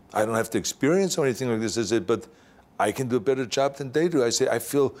 I don't have the experience or anything like this, I said, but I can do a better job than they do. I say, I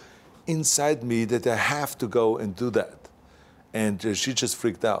feel inside me that I have to go and do that. And she just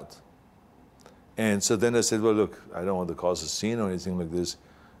freaked out. And so then I said, well, look, I don't want to cause a scene or anything like this.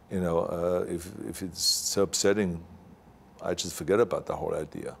 If it's so upsetting, I just forget about the whole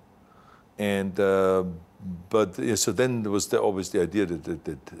idea. And so then there was always the idea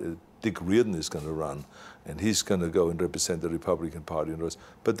that Dick Riordan is going to run, and he's going to go and represent the Republican Party.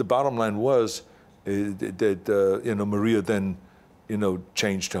 But the bottom line was that Maria then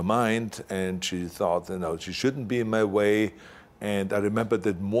changed her mind, and she thought she shouldn't be in my way. And I remember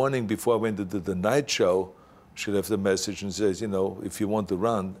that morning before I went to the night show, she left a message and says, if you want to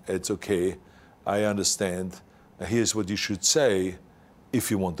run, it's okay. I understand. Here's what you should say if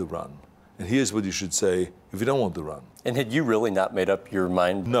you want to run. And here's what you should say if you don't want to run. And had you really not made up your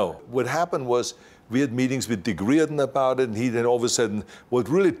mind? No. What happened was we had meetings with Dick Riordan about it, and he then all of a sudden, what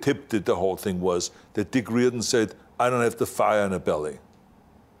really tipped it, the whole thing was that Dick Riordan said, I don't have the fire in the belly.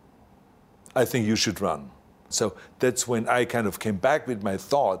 I think you should run. So that's when I kind of came back with my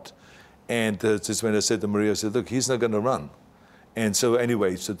thought, and that's when I said to Maria, I said, look, he's not going to run. And so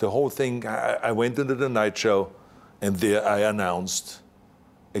anyway, so the whole thing, I went into the night show, and there I announced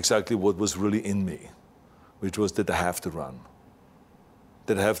exactly what was really in me, which was that I have to run,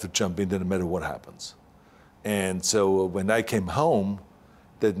 that I have to jump in no matter what happens. And so when I came home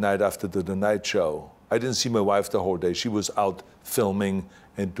that night after the night show, I didn't see my wife the whole day. She was out filming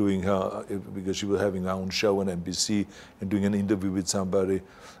and doing her, because she was having her own show on NBC and doing an interview with somebody.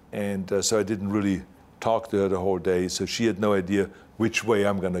 And so I didn't really talk to her the whole day. So she had no idea which way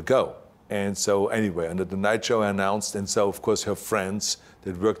I'm going to go. And so anyway, under the night show I announced, and so of course her friends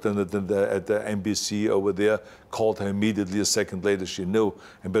that worked at the NBC over there called her immediately. A second later she knew,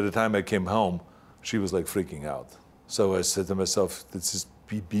 and by the time I came home, she was like freaking out. So I said to myself, this is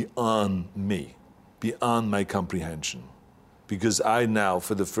beyond me, beyond my comprehension, because I now,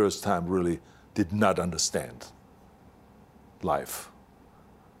 for the first time, really did not understand life.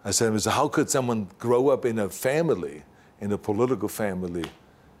 I said, how could someone grow up in a family, in a political family,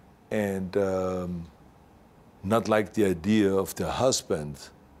 and not like the idea of their husband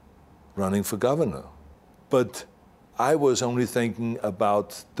running for governor? But I was only thinking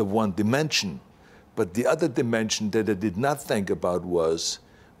about the one dimension. But the other dimension that I did not think about was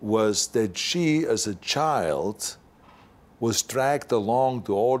that she, as a child, was dragged along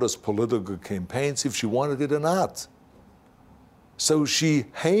to all those political campaigns if she wanted it or not. So she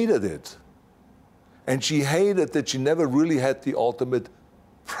hated it. And she hated that she never really had the ultimate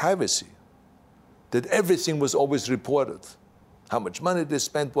privacy, that everything was always reported. How much money they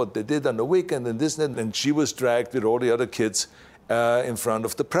spent, what they did on the weekend, and this and that. And she was dragged with all the other kids in front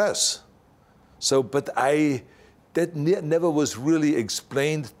of the press. So, but that never was really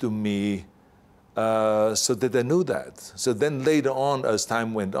explained to me so that I knew that. So then later on, as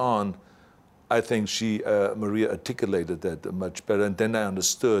time went on, I think Maria articulated that much better. And then I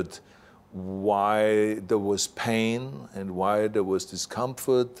understood why there was pain and why there was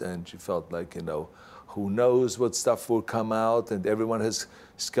discomfort. And she felt like, who knows what stuff will come out, and everyone has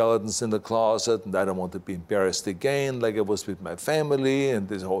skeletons in the closet, and I don't want to be embarrassed again, like I was with my family, and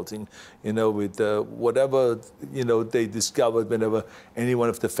this whole thing, with whatever, they discovered whenever any one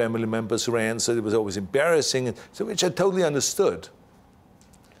of the family members ran, so it was always embarrassing, and so which I totally understood.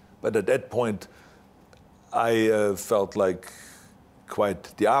 But at that point, I felt like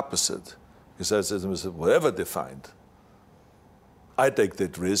quite the opposite, because I said to myself, whatever they find, I take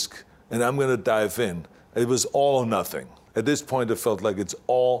that risk, and I'm going to dive in. It was all or nothing. At this point, I felt like it's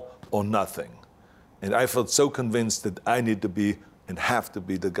all or nothing. And I felt so convinced that I need to be and have to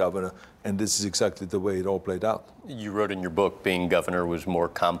be the governor, and this is exactly the way it all played out. You wrote in your book, being governor was more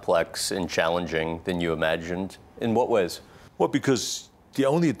complex and challenging than you imagined. In what ways? Well, because the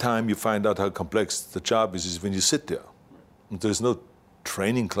only time you find out how complex the job is when you sit there. And there's no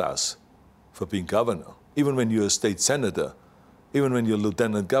training class for being governor. Even when you're a state senator, even when you're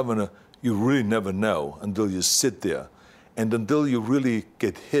lieutenant governor, you really never know until you sit there and until you really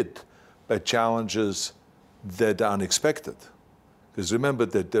get hit by challenges that are unexpected. Because remember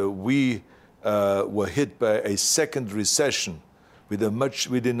that we were hit by a second recession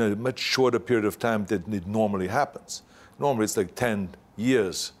within a much shorter period of time than it normally happens. Normally it's like 10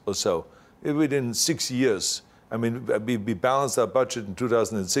 years or so. Within 6 years, we balanced our budget in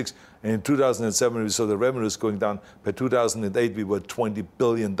 2006, and in 2007 we saw the revenues going down. By 2008 we were $20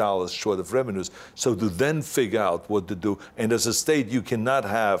 billion short of revenues. So to then figure out what to do, and as a state you cannot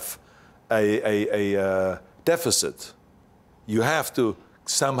have a deficit. You have to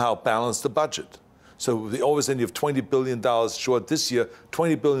somehow balance the budget. So all of a sudden you have $20 billion short this year,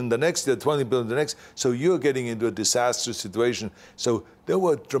 $20 billion the next year, $20 billion the next. So you're getting into a disastrous situation. So there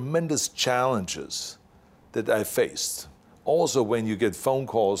were tremendous challenges that I faced. Also, when you get phone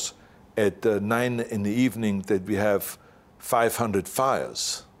calls at 9 in the evening that we have 500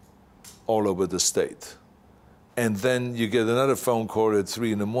 fires all over the state. And then you get another phone call at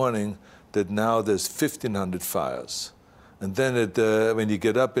 3 in the morning that now there's 1,500 fires. And then when you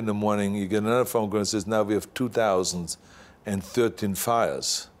get up in the morning, you get another phone call that says now we have 2,013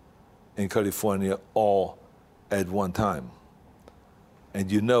 fires in California all at one time. And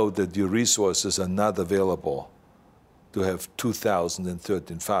you know that your resources are not available to have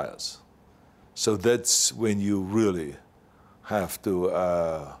 2,013 fires. So that's when you really have to,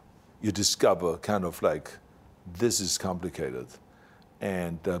 you discover kind of like, this is complicated.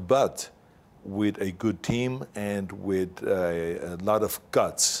 And, but with a good team and with a lot of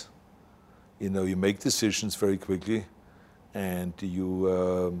guts, you make decisions very quickly, and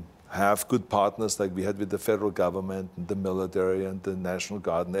you have good partners like we had with the federal government and the military and the National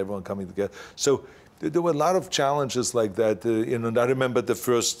Guard and everyone coming together. So there were a lot of challenges like that. And I remember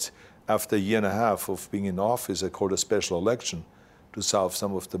after a year and a half of being in office, I called a special election to solve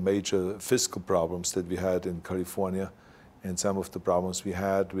some of the major fiscal problems that we had in California and some of the problems we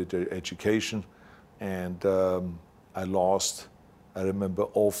had with education. And I lost, I remember,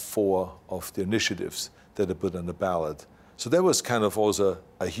 all 4 of the initiatives that I put on the ballot. So that was kind of also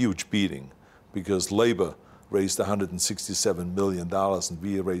a huge beating, because labor raised $167 million and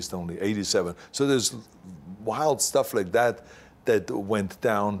we raised only 87. So there's wild stuff like that that went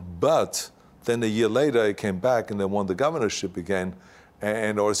down. But then a year later I came back and I won the governorship again.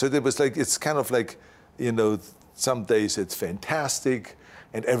 So it was like, it's kind of like, some days it's fantastic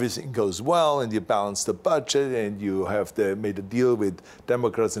and everything goes well and you balance the budget and you have made a deal with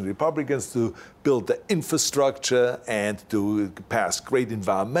Democrats and Republicans to build the infrastructure and to pass great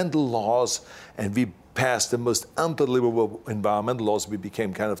environmental laws, and we passed the most unbelievable environmental laws. We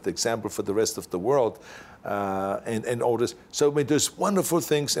became kind of the example for the rest of the world, and all this. So there's wonderful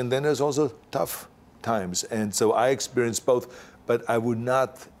things, and then there's also tough times, and so I experienced both, but I would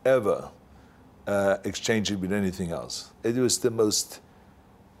not ever exchange it with anything else. It was the most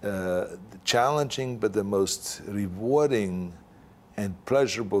challenging but the most rewarding and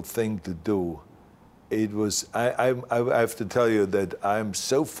pleasurable thing to do. It was, I have to tell you that I'm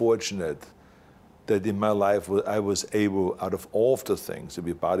so fortunate that in my life I was able, out of all of the things, to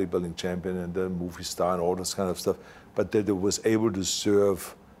be a bodybuilding champion and a movie star and all this kind of stuff, but that I was able to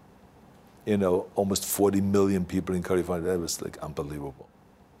serve, almost 40 million people in California. That was like unbelievable.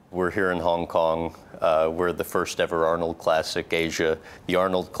 We're here in Hong Kong. We're the first ever Arnold Classic Asia. The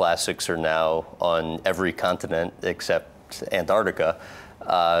Arnold Classics are now on every continent except Antarctica.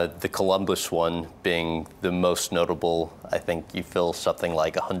 The Columbus one being the most notable. I think you fill something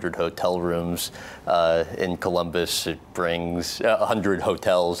like 100 hotel rooms in Columbus. It brings 100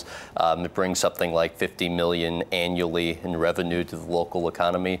 hotels. It brings something like 50 million annually in revenue to the local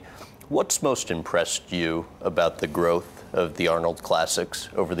economy. What's most impressed you about the growth of the Arnold Classics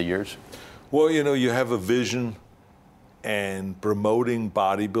over the years? Well, you have a vision and promoting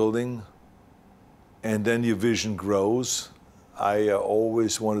bodybuilding, and then your vision grows. I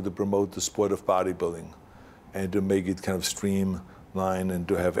always wanted to promote the sport of bodybuilding and to make it kind of streamlined and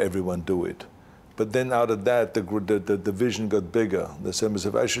to have everyone do it. But then out of that, the vision got bigger. The same as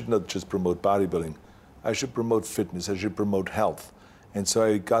if I should not just promote bodybuilding, I should promote fitness, I should promote health. And so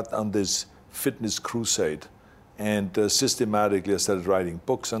I got on this fitness crusade, and systematically I started writing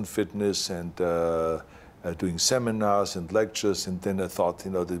books on fitness and doing seminars and lectures. And then I thought,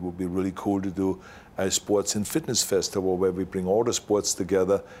 that it would be really cool to do a sports and fitness festival where we bring all the sports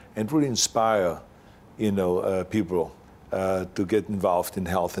together and really inspire, people to get involved in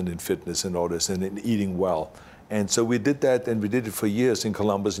health and in fitness and all this and in eating well. And so we did that, and we did it for years in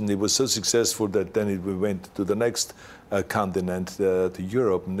Columbus, and it was so successful that then we went to the next continent, to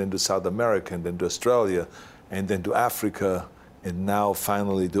Europe, and then to South America, and then to Australia, and then to Africa, and now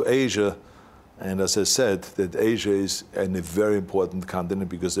finally to Asia. And as I said, that Asia is a very important continent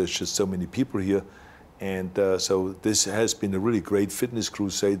because there's just so many people here. And so this has been a really great fitness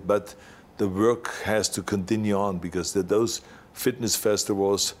crusade, but the work has to continue on because those fitness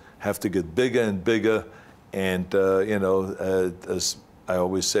festivals have to get bigger and bigger. And, as I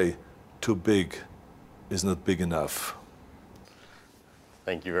always say, too big is not big enough.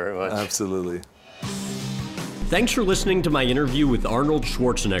 Thank you very much. Absolutely. Thanks for listening to my interview with Arnold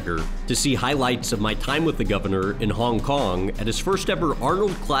Schwarzenegger. To see highlights of my time with the governor in Hong Kong at his first ever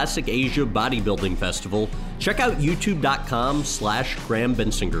Arnold Classic Asia Bodybuilding Festival, check out youtube.com/Graham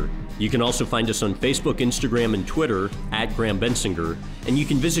Bensinger. You can also find us on Facebook, Instagram, and Twitter @Graham Bensinger, and you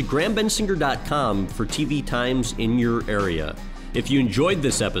can visit grahambensinger.com for TV times in your area. If you enjoyed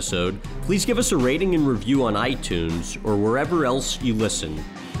this episode, please give us a rating and review on iTunes or wherever else you listen.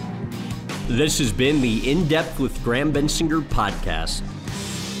 This has been the In Depth with Graham Bensinger podcast.